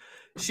 threes.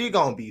 She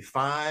gonna be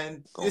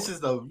fine. This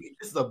is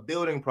a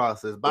building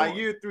process. By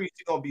year 3,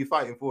 she's gonna be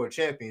fighting for a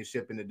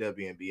championship in the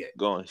WNBA.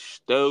 Going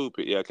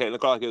stupid. Yeah, Caitlin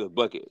Clark is a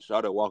bucket.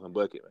 Shout out walking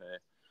bucket, man.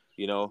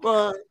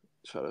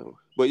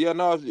 But yeah,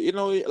 no,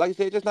 like I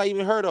said, just not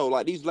even her though.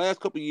 Like these last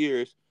couple of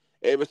years,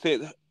 ever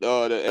since the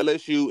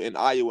LSU and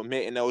Iowa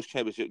met in those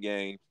championship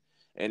games,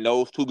 and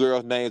those two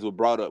girls' names were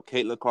brought up,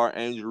 Caitlin Clark,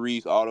 Angel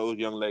Reese, all those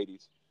young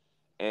ladies,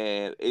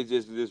 and it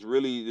just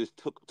really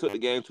took the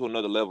game to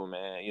another level,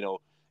 man.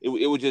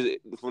 It was just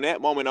from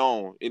that moment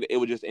on, it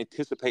was just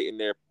anticipating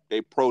their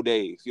pro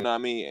days. You know what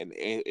I mean? And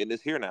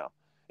it's here now.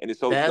 And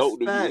it's so dope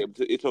to be able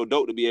to. It's so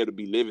dope to be able to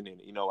be living in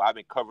it. I've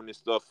been covering this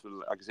stuff for,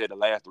 like I said, the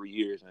last 3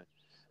 years,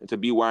 and to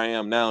be where I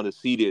am now, to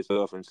see this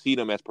stuff and see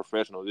them as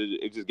professionals,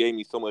 it just gave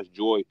me so much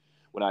joy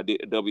when I did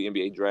the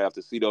WNBA draft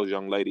to see those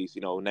young ladies,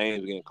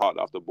 names getting caught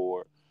off the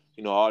board,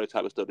 all the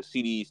type of stuff. To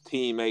see these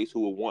teammates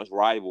who were once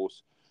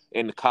rivals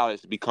in the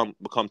college become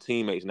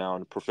teammates now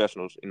in the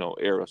professionals,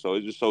 era. So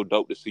it's just so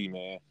dope to see,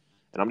 man.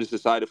 And I'm just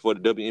excited for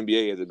the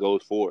WNBA as it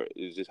goes forward.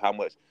 It's just how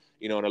much,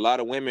 and a lot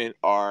of women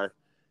are,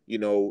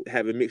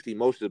 having mixed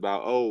emotions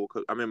about,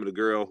 cause I remember the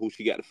girl who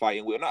she got to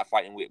fighting with, not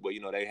fighting with, but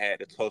they had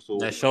the tussle,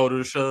 that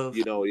shoulder shove,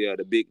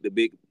 the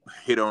big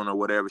hit on or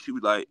whatever. She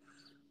was like,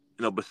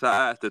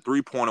 besides the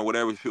 3-point or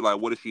whatever, she was like,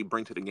 what does she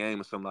bring to the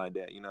game or something like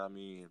that? You know what I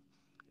mean?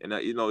 And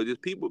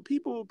just people,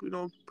 people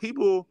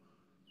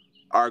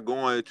are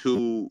going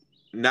to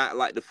not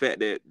like the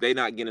fact that they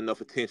not getting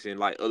enough attention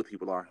like other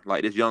people are.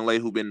 Like this young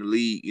lady who been in the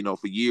league,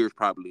 for years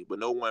probably, but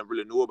no one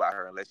really knew about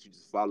her unless you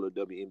just follow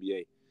the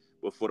WNBA.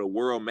 But for the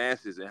world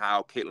masses and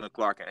how Caitlin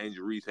Clark and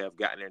Angel Reese have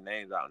gotten their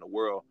names out in the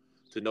world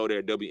to know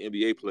they're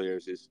WNBA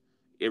players, is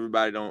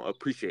everybody don't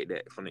appreciate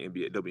that from the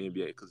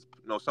WNBA. Because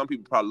some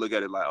people probably look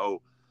at it like,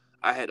 oh,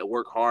 I had to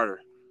work harder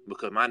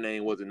because my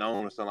name wasn't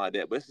known or something like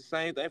that. But it's the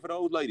same thing for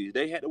those ladies.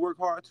 They had to work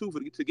hard too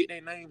to get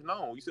their names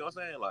known. You see what I'm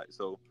saying? Like,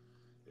 so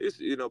it's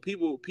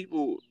people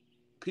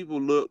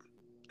look.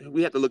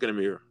 We have to look in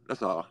the mirror.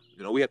 That's all.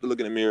 We have to look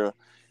in the mirror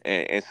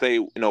and say,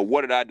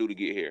 what did I do to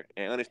get here?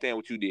 And understand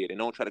what you did, and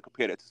don't try to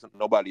compare that to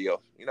nobody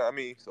else. You know what I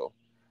mean? So,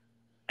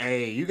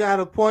 hey, you got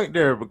a point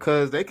there,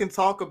 because they can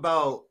talk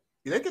about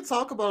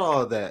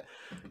all of that,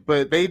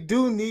 but they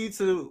do need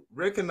to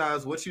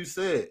recognize what you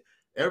said.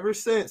 Ever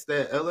since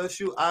that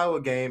LSU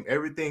Iowa game,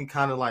 everything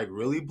kind of like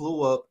really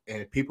blew up,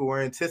 and people were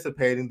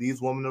anticipating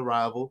these women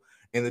arrival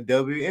in the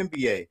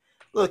WNBA.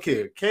 Look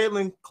here,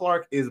 Caitlin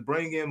Clark is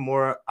bringing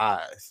more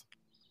eyes.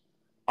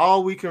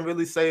 All we can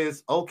really say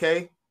is,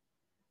 okay,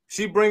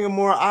 she bringing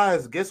more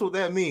eyes. Guess what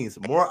that means?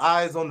 More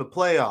eyes on the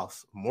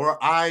playoffs,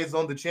 more eyes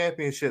on the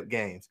championship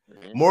games,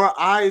 more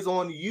eyes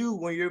on you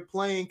when you're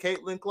playing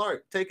Caitlin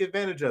Clark. Take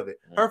advantage of it.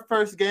 Her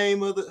first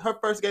game of her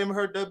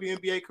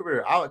WNBA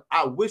career.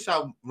 I wish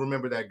I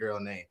remember that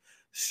girl name.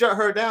 Shut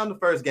her down the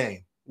first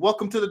game.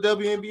 Welcome to the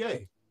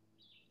WNBA.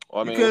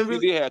 Well, I mean, she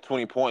did have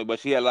 20 points, but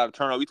she had a lot of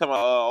turnover. We talking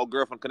about old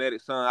girl from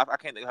Connecticut Sun. I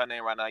can't think of her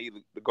name right now either.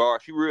 The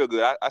guard, she real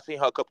good. I seen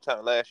her a couple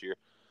times last year.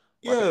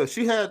 Yeah,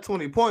 she had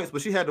 20 points,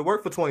 but she had to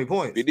work for 20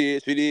 points. She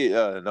did.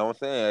 Know what I'm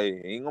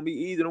saying? Hey, ain't gonna be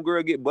easy. Them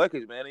girls get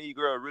buckets, man. These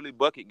girls really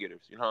bucket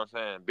getters. You know what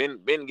I'm saying?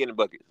 Been getting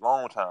buckets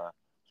long time.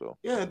 So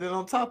yeah, and then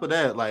on top of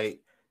that, like,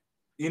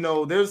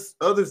 there's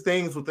other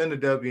things within the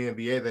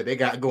WNBA that they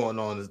got going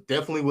on. Is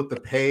definitely with the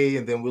pay,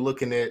 and then we're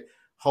looking at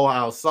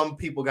how some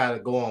people got to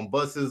go on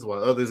buses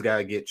while others got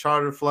to get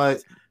charter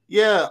flights.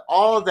 Yeah,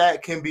 all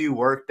that can be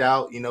worked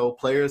out.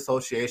 Player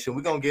association.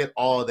 We're gonna get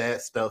all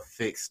that stuff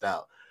fixed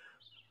out.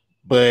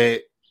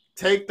 But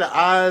take the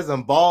eyes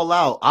and ball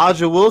out.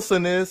 Aja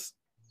Wilson is.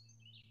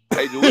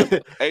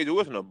 Aja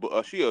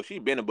Wilson, she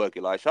been a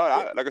bucket. Like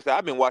like I said,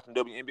 I've been watching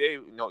WNBA,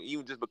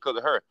 even just because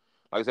of her.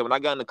 Like I said, when I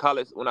got into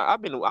college,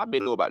 I've been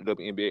know about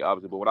WNBA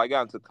obviously, but when I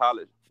got into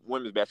college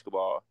women's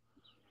basketball,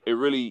 it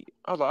really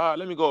I was like, all right,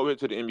 let me go over here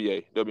to the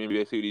NBA,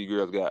 WNBA, see what these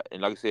girls got.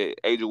 And like I said,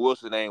 Aja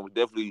Wilson's name was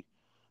definitely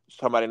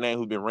somebody's name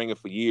who's been ringing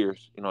for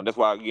years. That's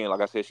why again, like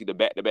I said, she's the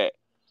back-to-back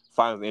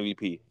Finals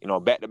MVP.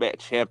 Back-to-back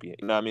champion.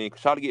 You know what I mean?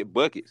 Try to get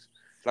buckets.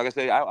 Like I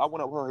said, I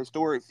went up her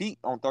historic feat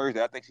on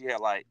Thursday. I think she had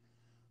like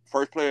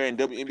first player in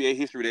WNBA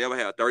history to ever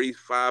have 30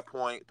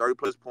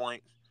 plus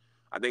points.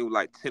 I think it was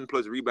like 10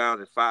 plus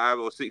rebounds and 5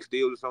 or 6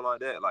 steals or something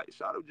like that. Like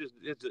shot of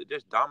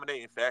just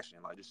dominating fashion,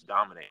 like just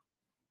dominating.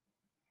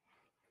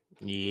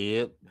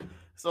 Yep.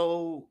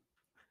 So,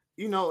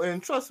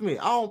 and trust me,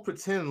 I don't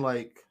pretend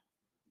like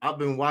I've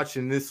been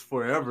watching this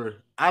forever.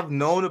 I've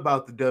known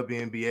about the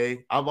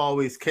WNBA. I've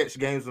always catch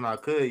games when I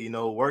could,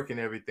 work and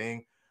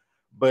everything.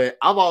 But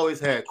I've always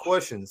had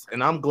questions,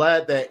 and I'm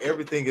glad that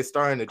everything is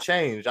starting to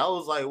change. I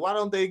was like, why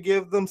don't they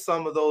give them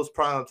some of those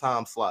prime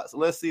time slots?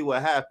 Let's see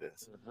what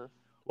happens. Mm-hmm.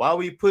 Why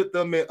we put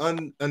them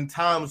in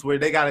times where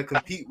they got to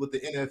compete with the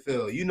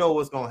NFL? You know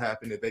what's going to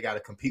happen if they got to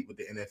compete with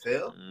the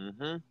NFL.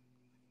 Mm-hmm.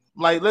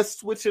 Like, let's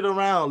switch it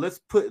around.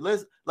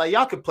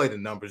 Y'all can play the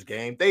numbers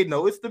game. They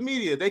know it's the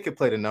media. They can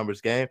play the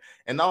numbers game.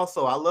 And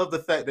also, I love the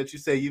fact that you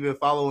say you've been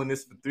following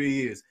this for 3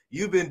 years.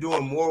 You've been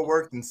doing more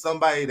work than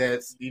somebody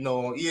that's,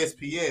 on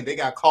ESPN. They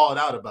got called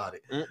out about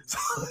it. So,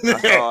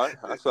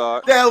 I saw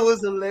it. That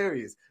was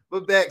hilarious.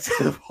 But back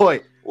to the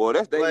point. Well,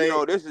 this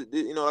is,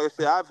 like I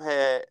said, I've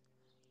had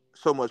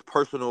so much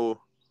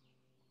personal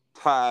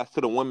ties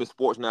to the women's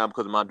sports now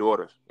because of my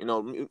daughters.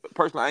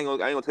 Personally, I ain't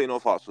gonna tell you no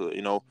falsehood.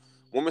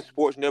 Women's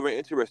sports never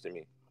interested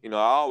me. I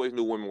always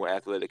knew women were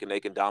athletic and they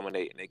can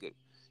dominate and they could,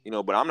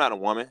 but I'm not a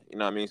woman. You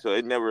know what I mean? So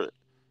it never,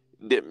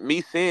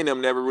 me seeing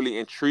them never really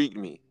intrigued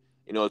me.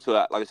 Till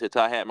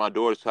I had my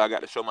daughters, so I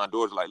got to show my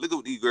daughters, like, look at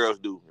what these girls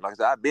do. Like I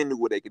said, I've been knew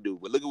what they could do,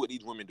 but look at what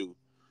these women do.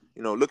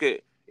 Look at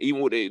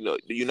even with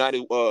the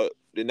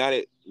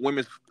United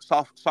women's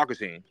soccer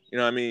team. You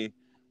know what I mean?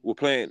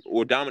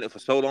 We're dominant for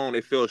so long.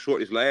 They fell short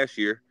this last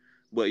year,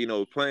 but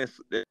playing.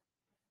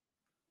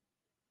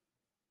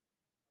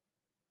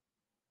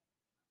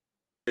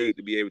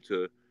 To be able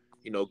to,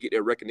 get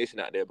their recognition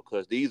out there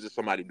because these are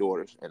somebody's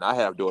daughters, and I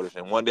have daughters,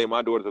 and one day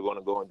my daughters are going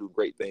to go and do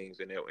great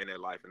things in their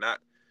life, and not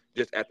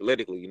just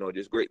athletically,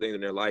 just great things in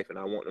their life. And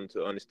I want them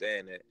to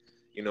understand that,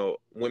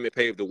 women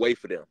paved the way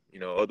for them.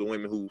 Other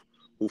women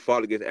who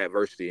fought against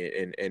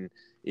adversity and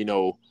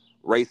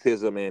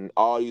racism and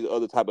all these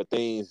other type of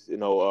things.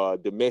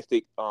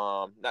 Domestic,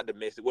 not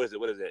domestic. What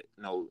is it?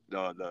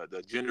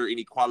 The gender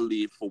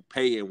inequality for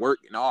pay and work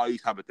and all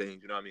these type of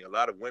things. A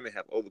lot of women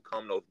have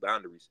overcome those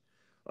boundaries.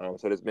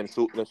 So it's been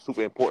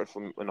super important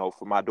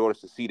for my daughters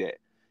to see that,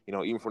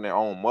 even from their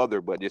own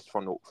mother, but just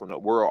from the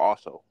world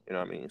also. You know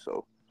what I mean?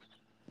 So.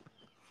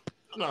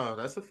 No,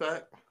 that's a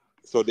fact.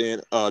 So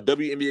then,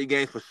 WNBA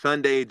games for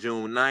Sunday,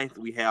 June 9th,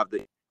 we have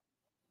the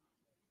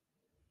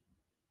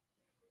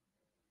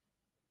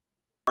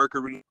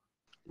Mercury,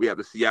 we have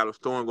the Seattle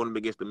Storm going to be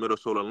against the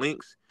Minnesota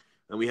Lynx,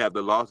 and we have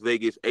the Las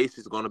Vegas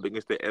Aces going to be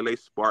against the LA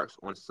Sparks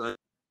on Sunday.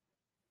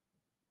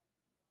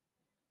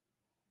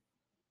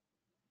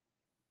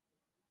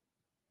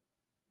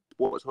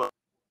 Sports Hub,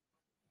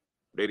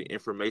 updated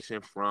information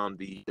from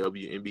the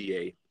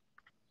WNBA.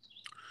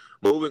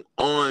 Moving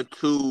on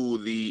to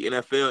the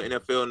NFL.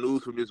 NFL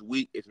news from this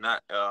week is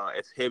not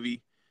as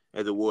heavy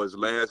as it was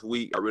last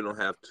week. I really don't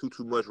have too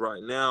much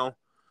right now.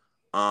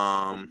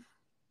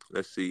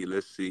 Let's see.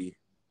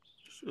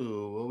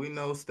 Sure. Well, we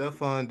know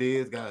Stephon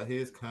Diggs got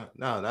his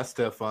no, that's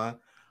Stephon.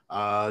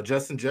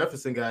 Justin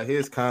Jefferson got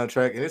his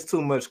contract, and it's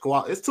too much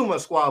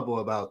squabble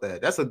about that.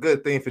 That's a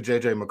good thing for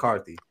JJ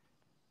McCarthy.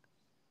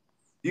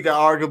 You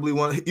got arguably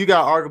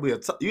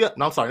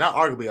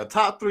a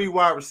top 3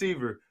 wide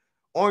receiver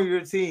on your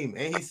team,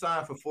 and he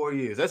signed for 4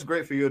 years. That's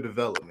great for your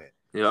development.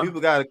 Yeah.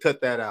 People got to cut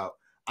that out.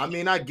 I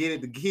mean, I get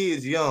it. The kid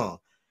is young.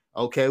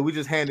 Okay, we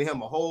just handed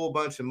him a whole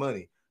bunch of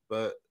money,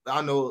 but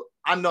I know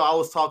I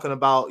was talking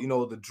about,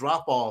 the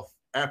drop off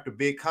after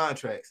big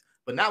contracts,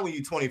 but not when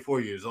you're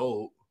 24 years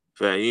old.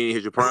 Yeah, you ain't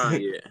hit your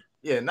prime yet.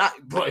 Yeah,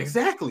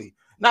 exactly.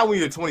 Not when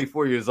you're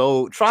 24 years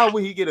old. Try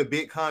when he get a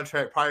big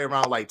contract, probably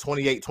around like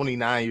 28,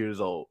 29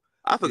 years old.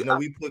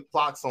 We put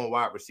clocks on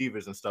wide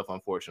receivers and stuff,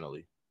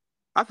 unfortunately.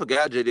 I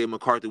forgot JJ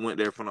McCarthy went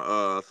there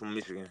from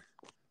Michigan.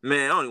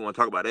 Man, I don't even want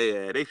to talk about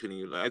that. They shouldn't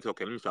even. It's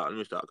okay. Let me stop.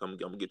 I'm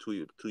gonna get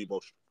too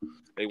emotional.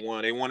 They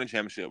won the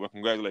championship. Well,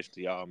 congratulations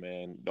to y'all,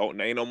 man.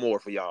 Ain't no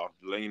more for y'all.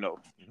 Let you know.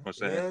 You know what I'm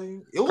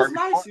saying? Yeah, it was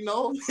nice,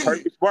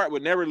 Kirby Smart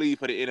would never leave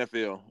for the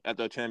NFL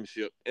after a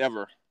championship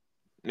ever,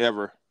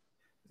 never.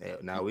 Yeah,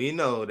 now we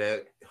know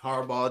that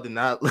Harbaugh did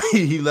not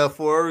leave. He left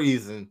for a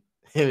reason,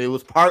 and it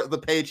was part of the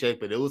paycheck,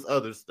 but it was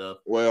other stuff.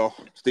 Well,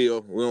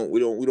 still, we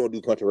don't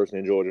do controversy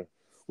in Georgia.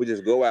 We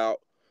just go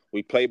out,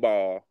 we play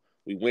ball,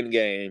 We win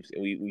games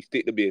and we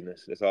stick to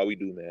business. That's all we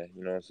do, man.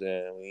 You know what I'm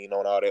saying? We ain't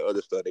on all that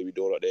other stuff they be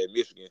doing out there in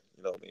Michigan.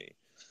 You know what I mean?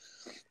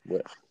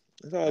 But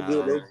it's all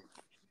good, though.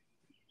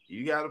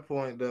 You got a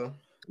point, though.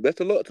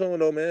 Best of luck to him,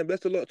 though, man.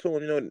 Best of luck to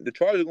him. You know, the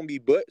Chargers are going to be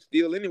butt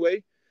still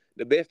anyway.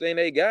 The best thing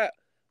they got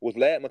was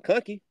Lad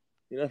McConkey.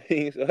 You know what I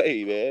mean? So,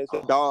 hey, man.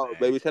 So, dogs,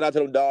 baby. Shout out to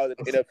them dogs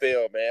in the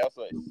NFL, man. I'm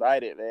so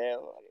excited, man.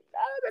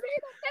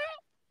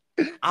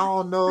 I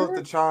don't know if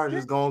the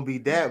Chargers going to be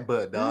that,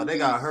 but, dog, they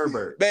got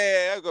Herbert.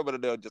 Man, I'm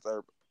going to just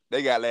Herbert.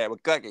 They got Lad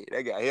McConkey.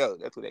 They got him.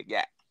 That's what they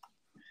got.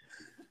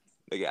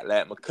 They got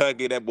Lad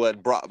McConkey. That boy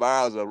Brock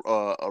Bowers,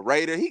 a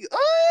Raider.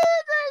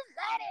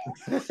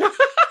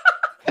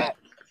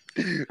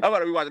 I'm about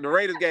to be watching the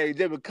Raiders game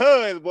just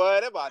because, boy.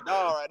 That's my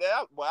dog right there.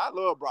 Boy, I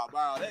love Brock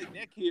Bowers.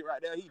 That kid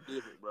right there, he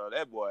different, bro.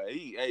 That boy,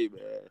 hey,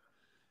 man.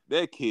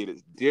 That kid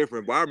is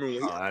different. But I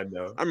remember I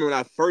know. I remember when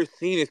I first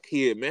seen this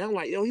kid, man. I'm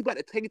like, yo, he about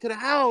to take it to the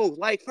house.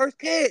 Like, first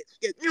catch.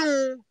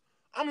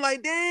 I'm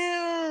like,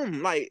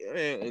 damn. Like,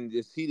 man, and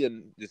he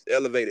done just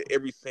elevated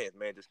every since,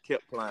 man. Just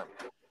kept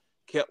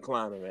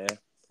climbing, man.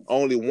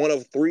 Only one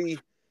of 3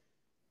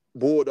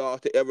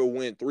 Bulldogs to ever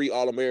win 3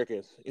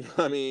 All-Americans. You know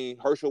what I mean?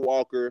 Herschel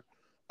Walker,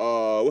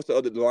 what's the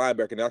other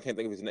linebacker now? I can't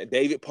think of his name.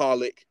 David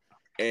Pollock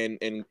and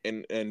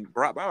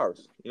Brock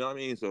Bowers. You know what I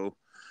mean? So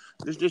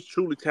it's just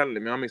truly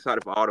talented, man. I'm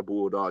excited for all the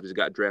Bulldogs. Just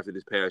got drafted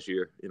this past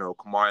year. You know,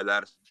 Kamari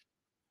Lattis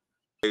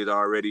is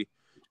already.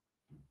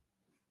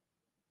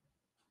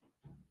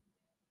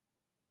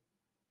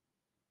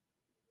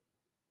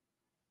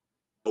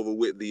 Over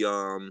with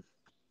the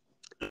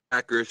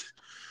Packers.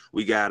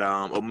 We got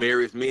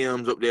Omarius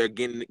Mims up there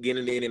getting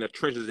in the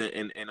trenches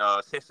in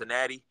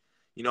Cincinnati.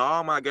 You know,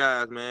 all my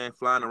guys, man,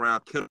 flying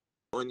around, killing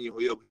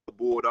he'll a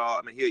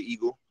Bulldog. I mean, he'll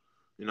Eagle.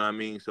 You know what I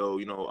mean? So,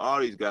 you know, all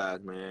these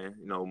guys, man.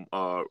 You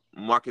know,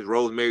 Marcus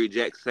Rosemary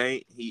Jack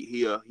Saint,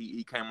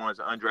 he came on as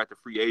an undrafted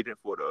free agent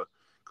for the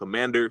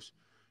Commanders.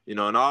 You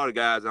know, and all the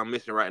guys I'm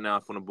missing right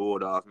now from the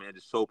Bulldogs, man.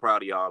 Just so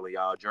proud of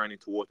y'all journey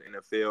towards the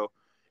NFL.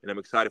 And I'm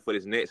excited for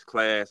this next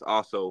class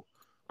also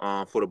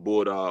for the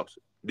Bulldogs.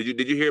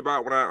 Did you hear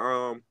about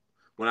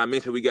when I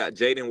mentioned we got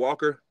Jaden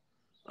Walker,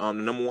 the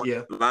number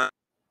 1 line?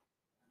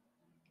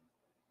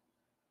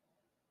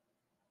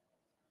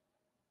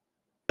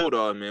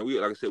 Bulldog, man. We,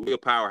 like I said, we're a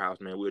powerhouse,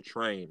 man. We're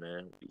trained,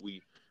 man.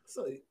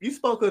 So you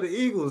spoke of the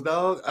Eagles,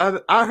 dog.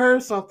 I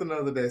heard something the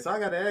other day, so I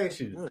got to ask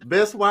you: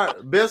 best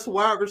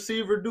wide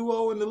receiver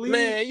duo in the league?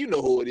 Man, you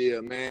know who it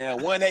is, man.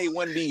 1A,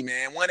 1B,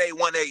 man. 1A,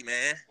 1A,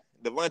 man.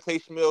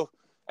 Devontae Smith,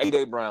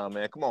 AJ Brown,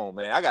 man. Come on,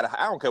 man. I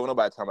don't care what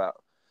nobody talking about.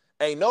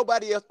 Ain't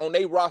nobody else on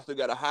their roster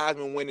got a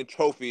Heisman winning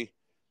trophy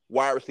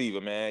wide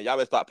receiver, man. Y'all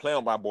better stop playing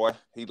with my boy.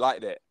 He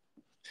like that.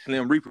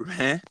 Slim Reaper,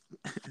 man.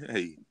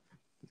 Hey,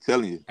 I'm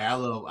telling you. I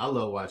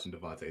love watching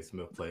Devontae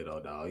Smith play though,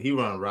 dog. He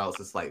run routes.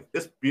 It's like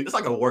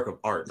a work of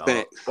art, dog.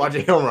 Facts.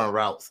 Watching him run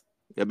routes.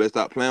 Y'all better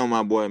stop playing with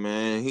my boy,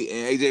 man. And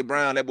AJ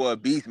Brown, that boy a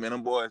beast, man.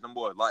 Them boys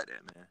like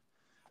that, man.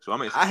 So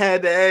I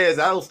had to ask.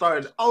 I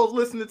was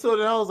listening to it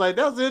and I was like,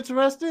 that was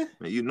interesting.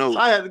 Man, you know. So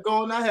I had to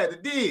go and I had to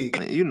dig.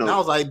 Man, you know. And I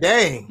was like,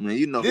 dang. Man,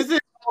 you know. This is the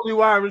only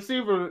wide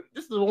receiver.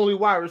 This is the only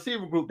wide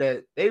receiver group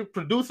that they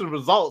producing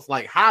results,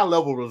 like high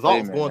level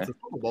results going to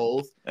Super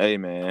Bowls. Hey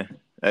man.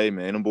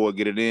 Them boys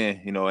get it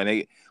in, you know,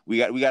 and we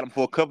got them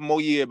for a couple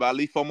more years, about at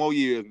least 4 more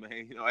years,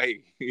 man. You know, hey,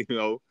 you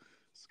know,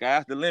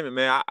 sky's the limit,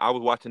 man. I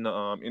was watching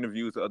the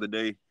interviews the other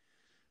day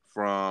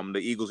from the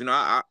Eagles. You know,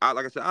 I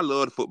like I said, I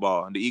love the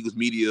football and the Eagles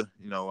media.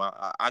 You know,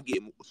 I get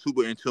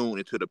super in tune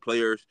into the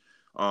players,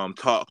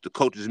 talk, the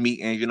coaches meet,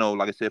 and you know,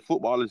 like I said,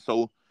 football is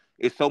so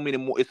many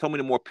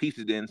more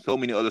pieces than so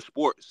many other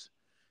sports.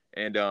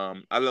 And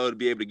I love to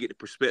be able to get the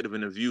perspective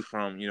and the view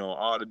from, you know,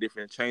 all the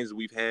different changes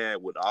we've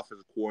had with the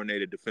offensive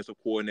coordinator, defensive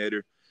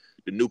coordinator,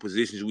 the new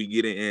positions we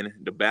get in,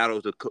 the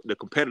battles, the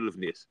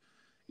competitiveness.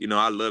 You know,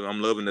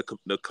 I'm loving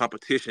the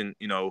competition,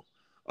 you know,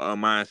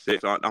 mindset.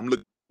 So I'm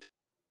looking.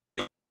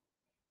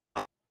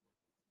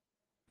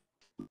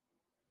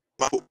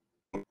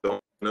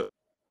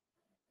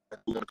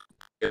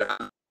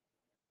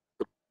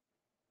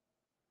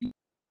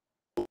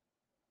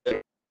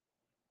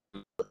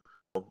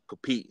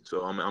 Compete.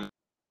 So I'm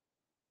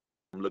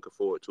looking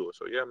forward to it.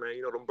 So yeah, man,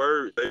 you know them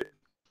birds.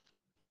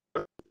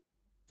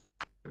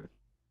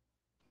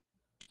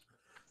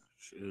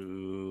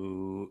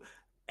 Shoot.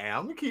 And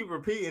I'm gonna keep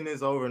repeating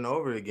this over and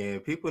over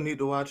again. People need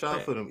to watch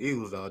out for them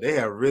Eagles, though. They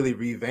have really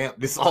revamped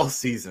this all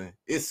season.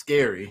 It's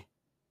scary.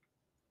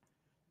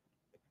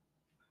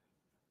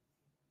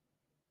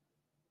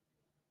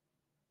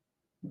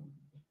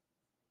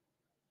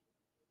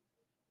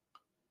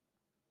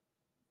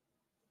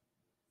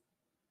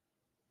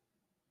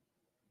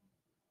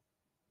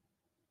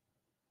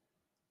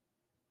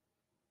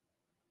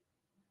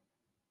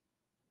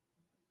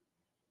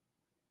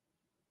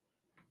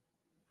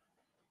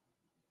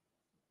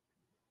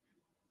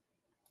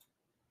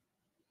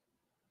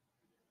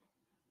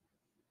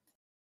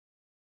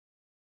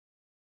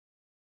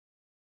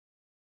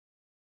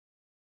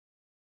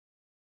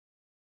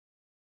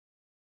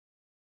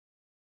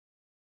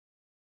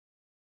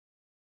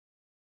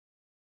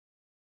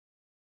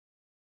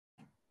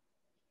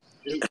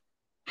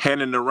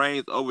 Handing the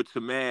reins over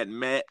to Mad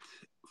Matt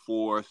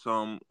for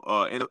some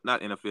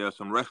not NFL,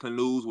 some wrestling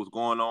news, what's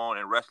going on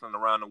in wrestling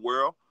around the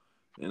world.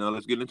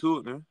 Let's get into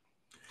it, man.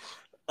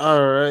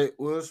 All right.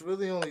 Well, it's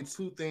really only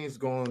two things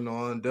going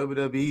on.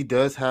 WWE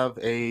does have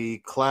a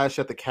Clash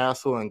at the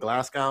Castle in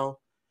Glasgow.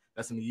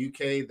 That's in the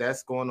UK.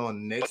 That's going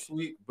on next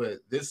week. But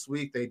this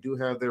week they do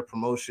have their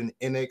promotion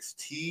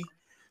NXT.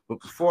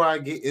 But before I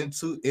get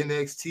into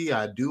NXT,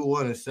 I do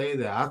want to say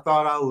that I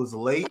thought I was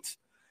late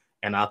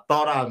and I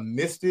thought I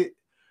missed it,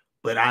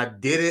 but I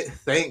did it.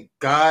 Thank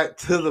God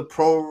to the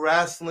pro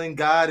wrestling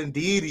god and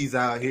deities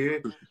out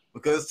here,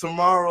 because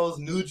tomorrow's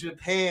New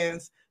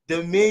Japan's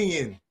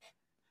Dominion.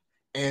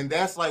 And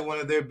that's like one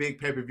of their big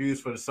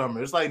pay-per-views for the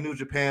summer. It's like New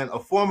Japan, a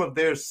form of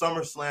their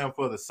SummerSlam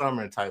for the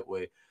summer type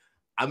way.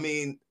 I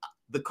mean,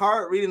 the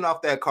card, reading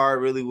off that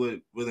card really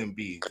wouldn't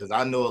be, because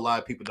I know a lot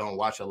of people don't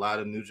watch a lot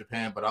of New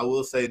Japan, but I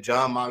will say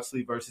Jon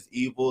Moxley versus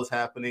Evil is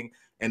happening,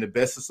 and the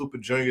Best of Super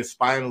Juniors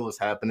final is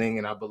happening,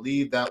 and I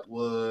believe that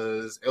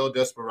was El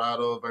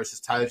Desperado versus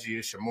Taiji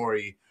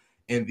Ishimori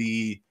in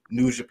the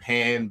New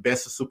Japan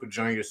Best of Super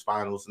Juniors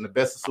finals. And the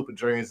Best of Super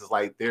Juniors is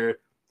like they're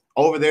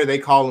over there, they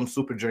call them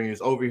Super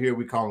Juniors. Over here,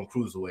 we call them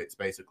Cruiserweights,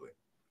 basically.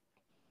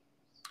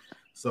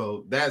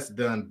 So that's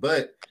done.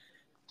 But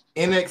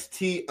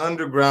NXT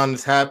Underground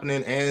is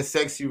happening, and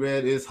Sexy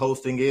Red is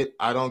hosting it.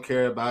 I don't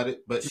care about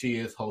it, but she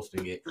is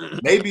hosting it.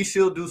 Maybe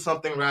she'll do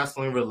something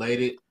wrestling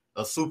related,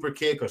 a super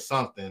kick or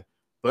something.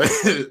 But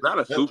not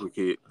a super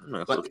kick.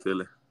 I'm so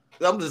silly.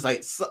 I'm just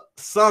like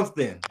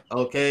something,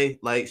 okay?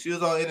 Like, she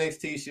was on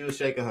NXT, she was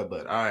shaking her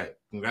butt. All right,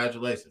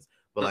 congratulations.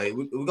 But like,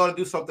 we're gonna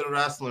do something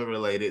wrestling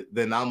related,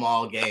 then I'm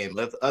all game.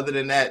 Other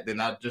than that,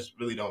 then I just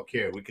really don't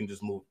care. We can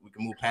move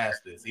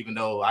past this. Even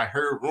though I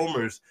heard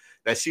rumors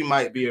that she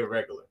might be a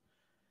regular.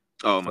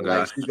 Oh my god,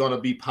 like, she's gonna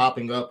be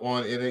popping up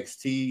on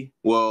NXT.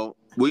 Well,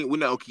 we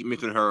not keep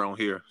mentioning her on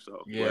here,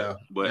 so yeah,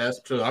 but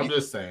that's true. I'm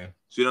just saying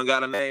she done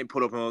got a name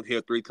put up on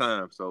here 3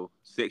 times. So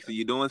Sexy,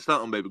 you doing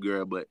something, baby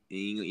girl? But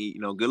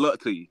good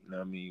luck to you. You know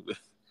what I mean?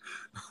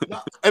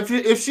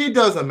 If she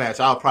does a match,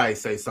 I'll probably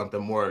say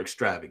something more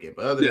extravagant.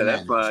 But other than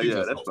that's that, fine.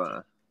 That's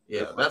fine.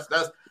 Yeah, that's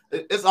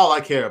it's all I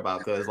care about,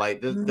 because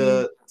like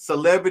the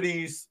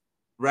celebrities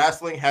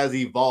wrestling has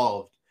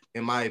evolved,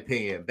 in my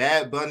opinion.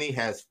 Bad Bunny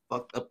has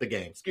fucked up the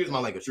game. Excuse my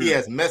language. He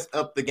has messed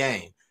up the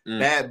game.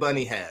 Bad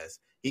Bunny has.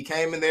 He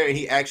came in there and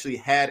he actually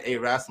had a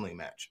wrestling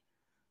match,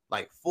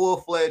 like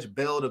full-fledged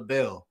bell to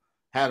bell,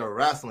 had a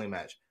wrestling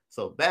match.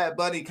 So Bad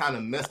Bunny kind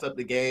of messed up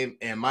the game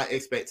and my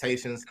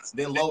expectations.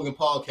 Then Logan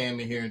Paul came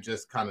in here and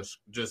just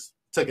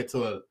took it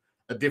to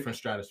a different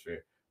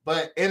stratosphere.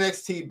 But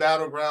NXT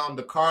BattleGround,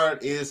 the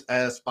card is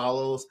as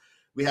follows.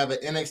 We have an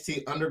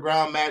NXT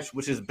Underground match,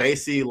 which is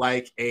basically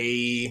like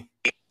a,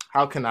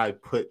 how can I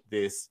put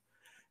this?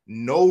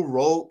 No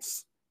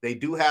ropes. They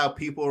do have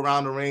people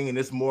around the ring, and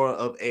it's more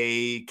of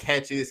a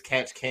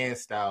catch-can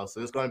style.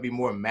 So it's going to be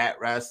more mat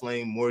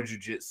wrestling, more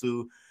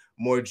jiu-jitsu,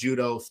 more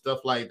judo,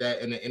 stuff like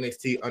that in the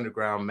NXT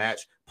Underground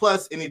match.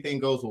 Plus, anything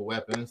goes with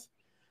weapons.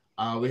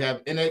 We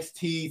have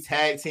NXT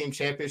Tag Team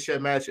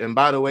Championship match. And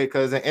by the way,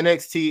 because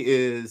NXT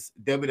is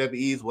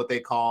WWE's what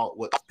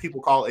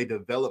people call a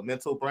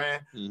developmental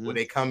brand, where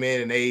they come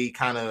in and they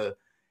kind of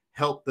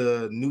help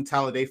the new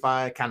talent they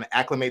find, kind of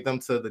acclimate them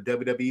to the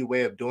WWE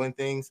way of doing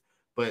things.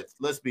 But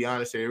let's be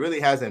honest here, it really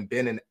hasn't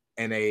been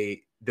in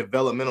a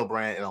developmental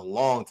brand in a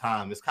long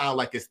time. It's kind of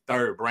like its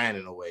third brand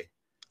in a way.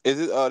 Is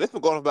it? This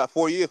been going on about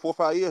 4 or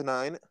 5 years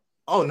now, ain't it?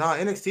 Oh, no,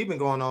 NXT been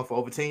going on for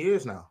over 10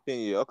 years now. 10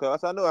 years, okay.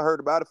 I know I heard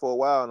about it for a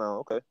while now,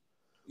 okay.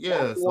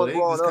 Yeah, so they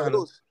just kind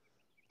of...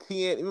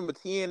 Remember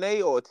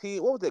TNA or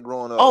what was that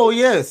growing up? Oh,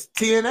 yes,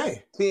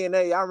 TNA.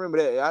 TNA, I remember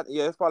that.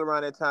 It's probably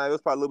around that time. It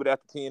was probably a little bit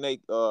after TNA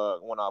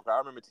went off. I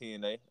remember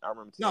TNA.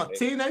 No,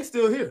 TNA's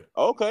still here.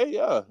 Okay,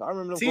 yeah. I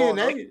remember them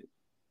TNA.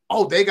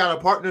 Oh, they got a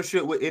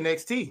partnership with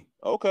NXT.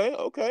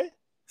 Okay.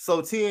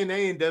 So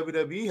TNA and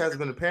WWE has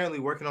been apparently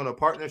working on a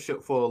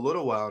partnership for a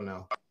little while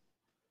now.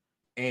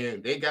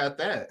 And they got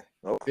that.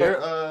 Okay.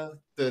 They're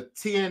the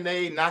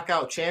TNA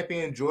knockout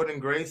champion Jordynne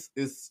Grace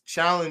is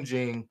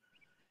challenging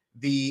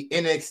the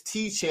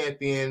NXT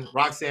champion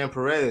Roxanne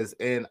Perez.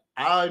 And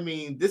I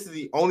mean, this is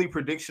the only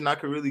prediction I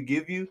could really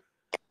give you,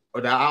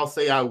 or that I'll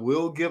say I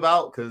will give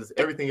out, because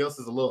everything else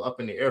is a little up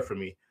in the air for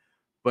me.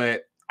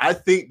 But I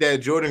think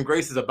that Jordynne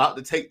Grace is about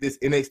to take this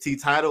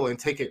NXT title and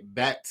take it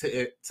back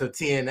to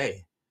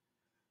TNA.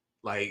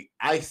 Like,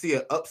 I see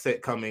an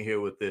upset coming here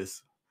with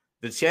this.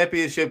 The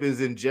championship is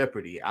in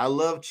jeopardy. I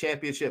love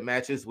championship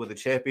matches where the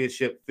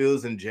championship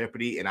feels in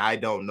jeopardy and I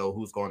don't know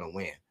who's going to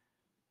win.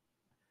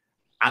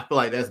 I feel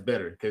like that's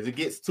better, because it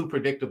gets too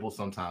predictable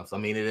sometimes. I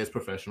mean, it is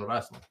professional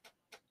wrestling.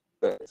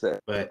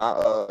 But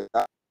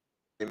I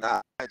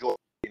enjoy,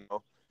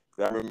 I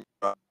remember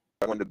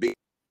when the big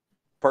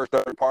first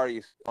third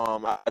parties,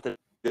 I think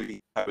the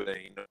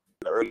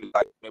early,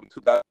 like maybe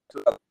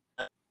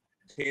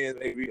 2010,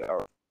 maybe,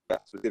 or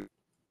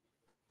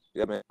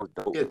yeah, man, it was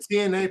dope. Yeah,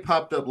 TNA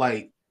popped up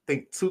like, I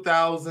think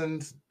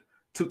 2000,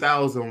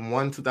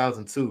 2001,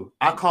 2002.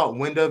 I caught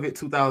wind of it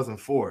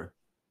 2004.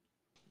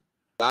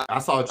 I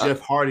saw Jeff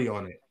Hardy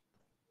on it.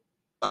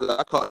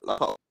 I caught like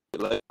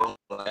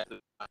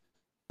the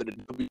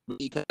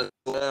WWE kind of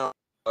down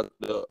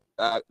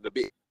the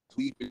big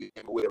sweep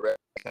and with it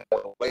kind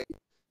of way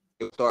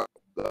it start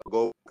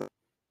go.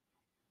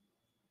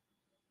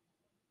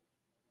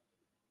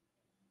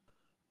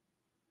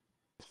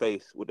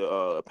 Face with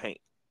the paint,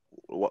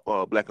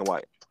 black and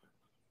white.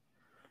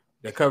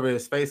 They cover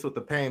his face with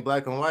the paint,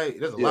 black and white.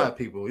 There's a lot of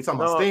people. You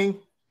talking about Sting?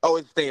 Oh,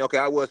 it's Sting. Okay,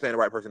 I was saying the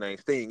right person name.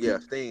 Sting, yeah,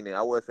 Sting.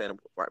 I was saying the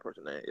right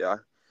person name. Yeah, I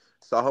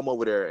saw him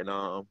over there, and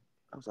I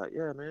was like,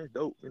 yeah, man,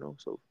 dope.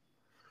 So.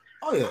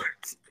 Oh yeah,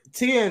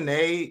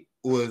 TNA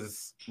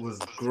was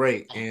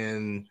great,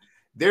 and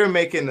they're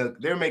making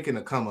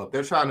a come up.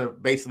 They're trying to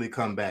basically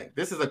come back.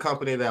 This is a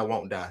company that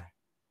won't die.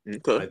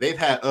 Okay. Like, they've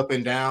had up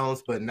and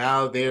downs, but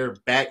now they're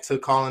back to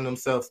calling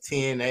themselves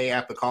TNA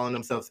after calling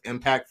themselves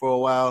Impact for a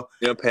while.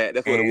 Impact,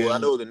 that's what it was. I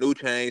know the new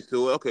change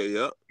to it. Okay,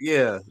 yep.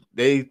 Yeah,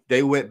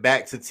 they went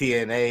back to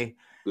TNA.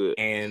 Good.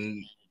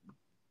 And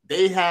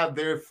they have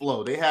their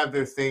flow, they have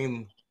their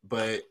thing,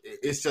 but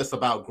it's just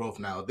about growth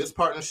now. This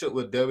partnership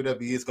with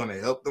WWE is going to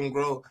help them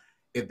grow.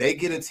 If they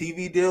get a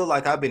TV deal,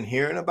 like I've been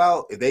hearing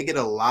about, if they get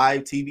a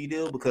live TV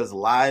deal, because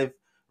live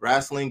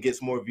wrestling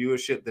gets more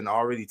viewership than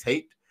already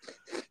taped.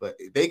 But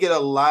if they get a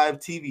live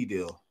TV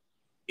deal,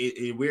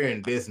 we're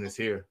in business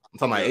here. I'm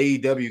talking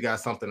about AEW got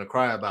something to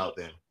cry about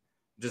then.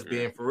 Just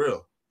being for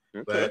real.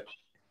 Okay. But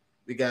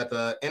we got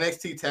the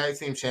NXT Tag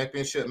Team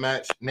Championship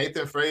match.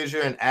 Nathan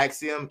Frazier and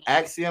Axiom.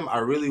 Axiom, I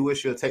really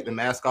wish you'll take the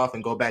mask off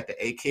and go back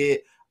to A-Kid.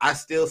 I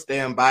still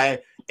stand by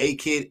it.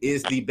 A-Kid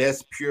is the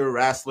best pure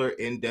wrestler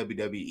in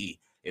WWE.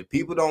 If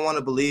people don't want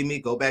to believe me,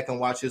 go back and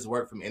watch his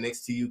work from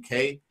NXT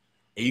UK.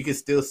 And you can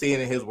still see it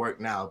in his work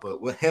now.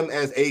 But with him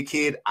as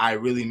A-Kid, I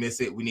really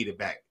miss it. We need it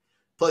back.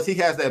 Plus, he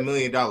has that $1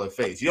 million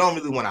face. You don't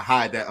really want to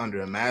hide that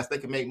under a mask. They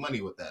can make money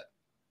with that.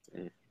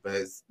 But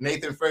it's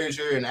Nathan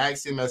Frazier and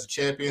Axiom as the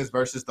champions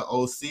versus the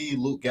OC,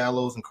 Luke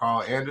Gallows and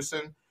Carl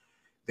Anderson.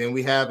 Then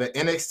we have an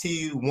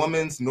NXT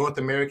Women's North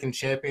American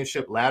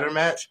Championship ladder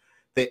match.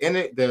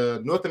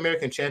 The North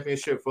American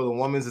Championship for the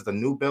women's is a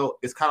new belt.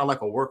 It's kind of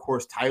like a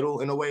workhorse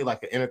title in a way,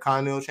 like an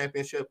Intercontinental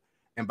Championship.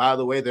 And by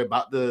the way,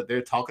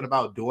 they're talking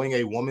about doing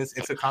a women's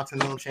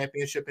Intercontinental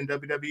Championship in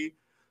WWE.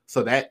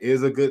 So that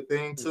is a good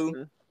thing too.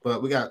 Mm-hmm.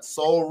 But we got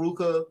Sol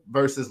Ruka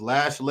versus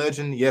Lash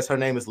Legend. Yes, her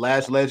name is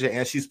Lash Legend,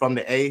 and she's from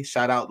the A.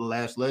 Shout out to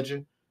Lash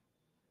Legend.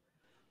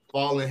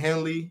 Fallon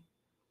Henley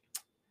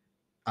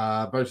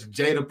versus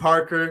Jada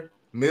Parker,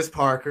 Miss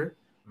Parker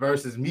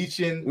versus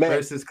Michin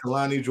versus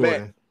Kalani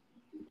Jordan. Matt,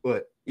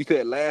 what? You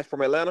said Lash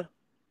from Atlanta?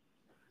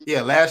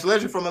 Yeah, Lash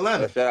Legend from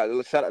Atlanta. Shout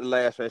out to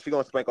Lash, man. She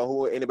gonna spank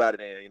on anybody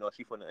there.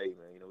 She from the A,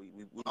 man.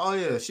 We oh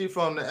yeah, she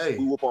from the A.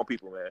 We whoop on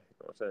people, man. You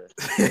know what I'm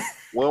saying?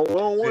 we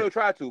don't want to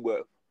try to,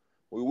 but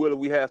we will if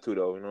we have to,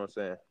 though. You know what I'm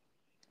saying?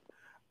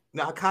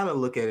 Now I kind of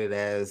look at it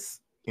as,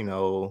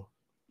 well,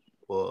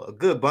 a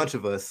good bunch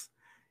of us.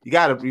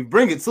 You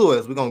bring it to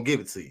us, we're gonna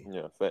give it to you.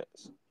 Yeah,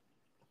 facts.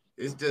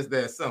 It's just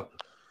that simple.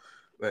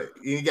 But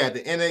you got the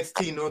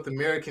NXT North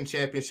American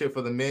Championship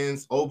for the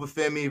men's.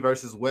 Obafemi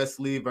versus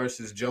Wesley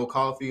versus Joe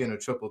Coffey in a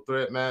triple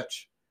threat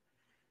match.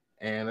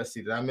 And let's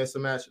see, did I miss a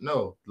match?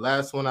 No,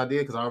 last one I did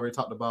because I already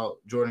talked about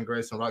Jordan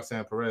Grace and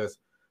Roxanne Perez.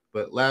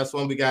 But last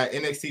one we got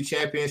NXT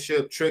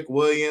Championship, Trick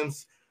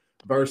Williams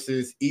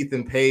versus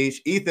Ethan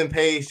Page. Ethan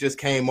Page just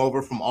came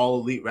over from All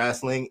Elite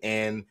Wrestling,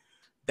 and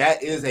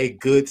that is a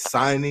good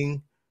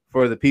signing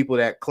for the people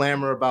that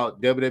clamor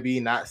about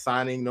WWE not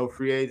signing no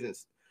free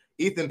agents.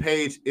 Ethan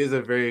Page is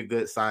a very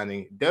good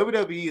signing.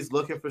 WWE is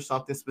looking for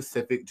something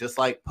specific, just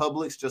like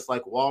Publix, just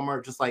like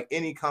Walmart, just like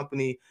any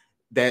company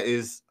that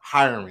is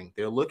hiring.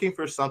 They're looking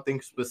for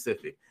something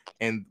specific.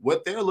 And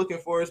what they're looking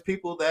for is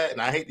people that, and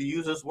I hate to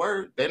use this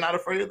word, they're not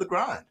afraid of the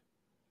grind.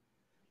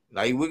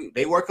 Like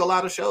they work a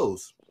lot of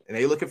shows, and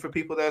they're looking for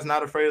people that's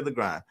not afraid of the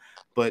grind.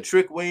 But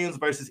Trick Williams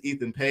versus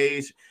Ethan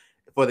Page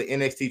for the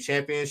NXT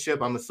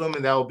Championship, I'm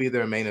assuming that will be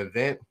their main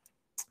event.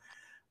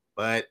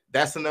 But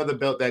that's another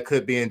belt that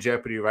could be in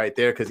jeopardy right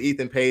there because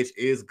Ethan Page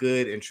is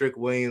good and Trick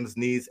Williams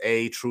needs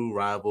a true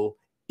rival.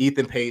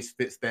 Ethan Page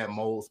fits that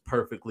mold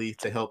perfectly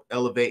to help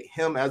elevate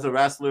him as a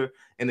wrestler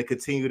and to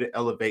continue to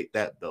elevate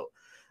that belt.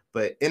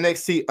 But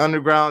NXT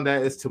Underground,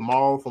 that is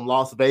tomorrow from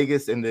Las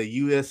Vegas in the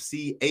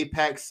UFC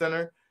APAC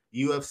Center.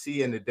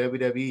 UFC and the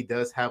WWE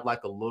does have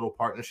like a little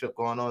partnership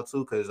going on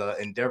too because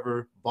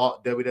Endeavor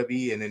bought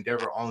WWE and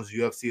Endeavor owns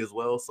UFC as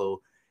well.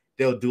 So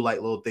they'll do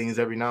like little things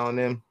every now and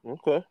then.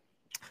 Okay.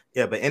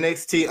 Yeah, but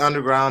NXT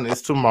Underground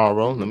is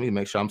tomorrow. Let me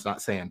make sure I'm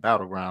not saying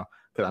Battleground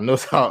because I know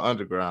it's called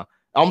Underground.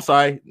 I'm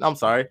sorry.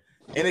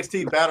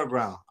 NXT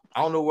Battleground.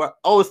 I don't know what.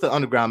 Oh, it's the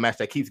Underground match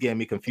that keeps getting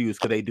me confused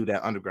because they do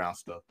that Underground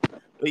stuff.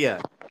 But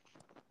yeah,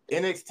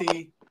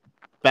 NXT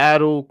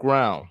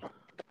Battleground.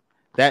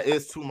 That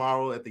is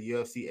tomorrow at the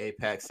UFC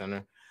APAC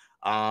Center.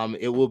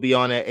 It will be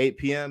on at 8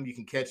 p.m. You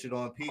can catch it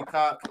on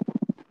Peacock.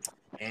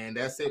 And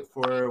that's it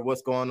for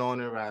what's going on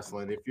in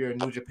wrestling. If you're a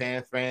New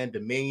Japan fan,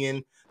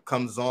 Dominion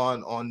comes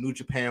on New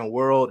Japan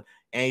World,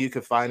 and you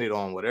can find it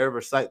on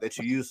whatever site that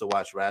you use to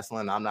watch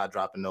wrestling. I'm not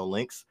dropping no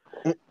links.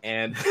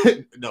 And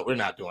no, we're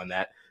not doing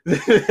that.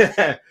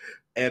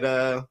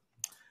 And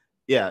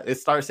yeah, it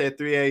starts at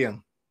 3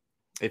 a.m.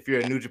 If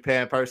you're a New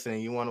Japan person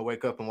and you want to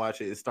wake up and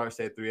watch it, it starts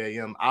at 3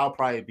 a.m. I'll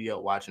probably be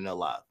up watching it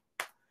live.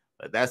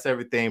 But that's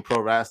everything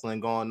pro wrestling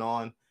going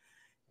on.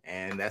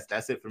 And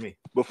that's it for me.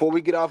 Before we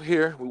get off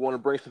here, we want to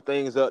bring some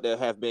things up that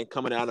have been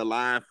coming down the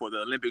line for the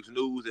Olympics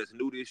news that's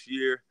new this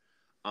year.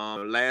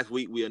 Last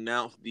week we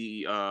announced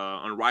the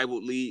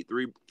Unrivaled League,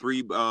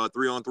 three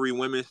on three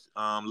women's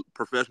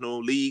professional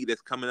league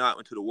that's coming out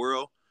into the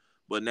world.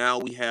 But now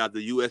we have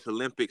the U.S.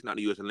 Olympics, not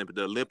the U.S. Olympics,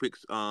 the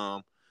Olympics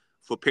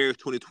for Paris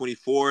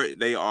 2024.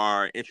 They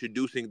are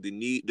introducing the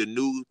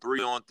new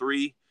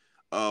 3-on-3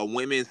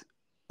 women's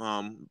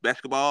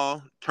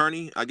basketball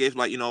tourney, I guess,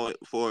 like,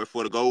 for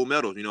the gold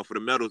medals, for the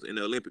medals in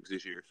the Olympics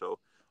this year. So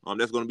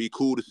that's going to be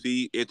cool to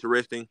see,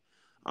 interesting.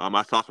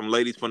 I saw some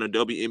ladies from the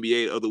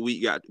WNBA the other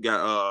week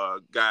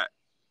got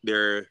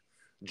their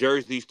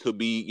jerseys to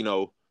be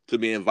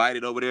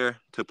invited over there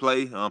to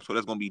play. So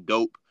that's going to be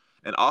dope.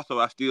 And also,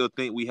 I still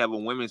think we have a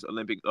women's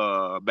Olympic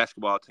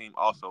basketball team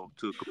also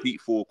to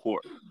compete full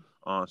court.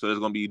 So that's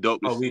going to be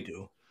dope. We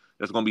do.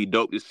 That's going to be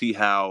dope to see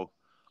how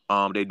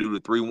they do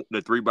the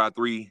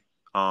 3x3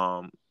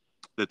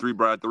 the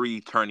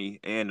 3x3 tourney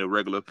and the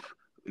regular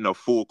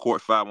full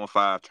court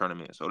 5-on-5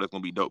 tournament. So that's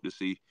gonna be dope to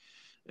see.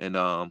 And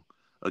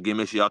again,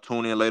 make sure y'all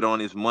tune in later on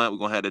this month. We're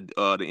gonna have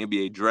the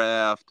NBA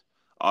draft,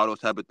 all those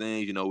type of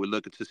things. We're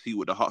looking to see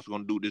what the Hawks are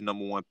gonna do this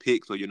number one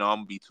pick. So I'm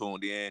gonna be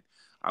tuned in.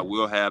 I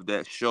will have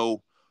that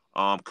show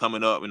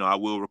coming up. I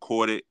will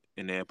record it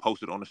and then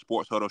post it on the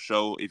Sports Huddle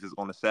show. If it's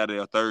on a Saturday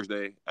or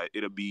Thursday,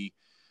 it'll be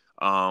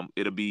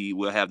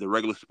we'll have the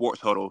regular Sports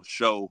Huddle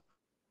show.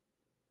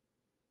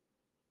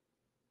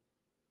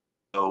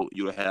 So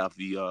you'll have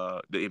the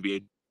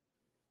NBA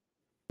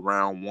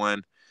round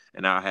 1,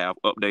 and I'll have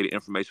updated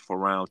information for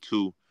round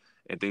 2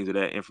 and things of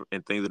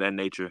that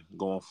nature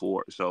going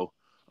forward. So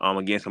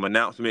again, some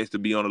announcements to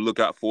be on the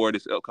lookout for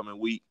this upcoming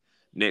week.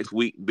 Next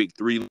week, Big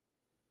 3.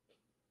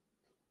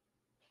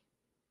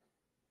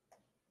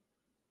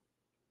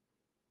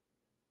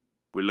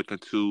 We're looking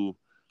to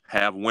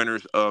have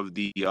winners of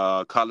the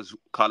college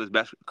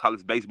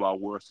baseball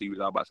World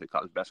Series. I was about to say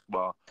college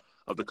basketball.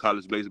 Of the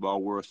College Baseball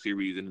World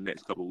Series in the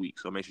next couple of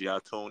weeks. So make sure y'all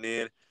tune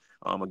in.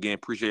 Again,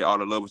 appreciate all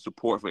the love and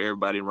support for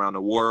everybody around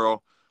the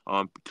world.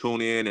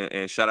 Tune in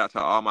and shout out to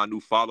all my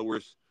new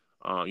followers.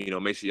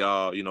 Make sure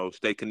y'all,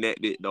 stay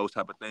connected, those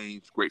type of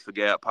things. Great for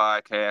Gab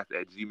Podcast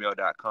at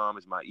gmail.com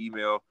is my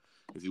email.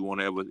 If you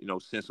want to ever,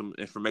 send some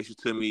information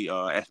to me,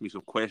 ask me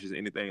some questions,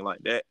 anything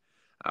like that.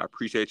 I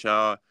appreciate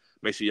y'all.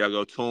 Make sure y'all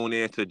go tune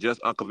in to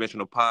Just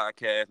Unconventional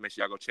Podcast. Make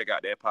sure y'all go check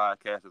out that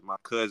podcast. It's my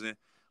cousin,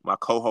 my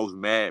co-host,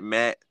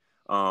 Matt.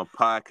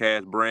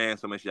 Podcast brand,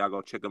 so make sure y'all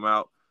go check them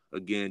out.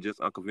 Again, Just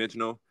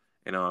Unconventional.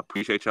 And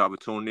appreciate y'all for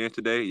tuning in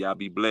today. Y'all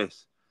be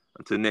blessed.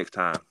 Until next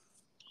time.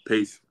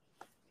 Peace.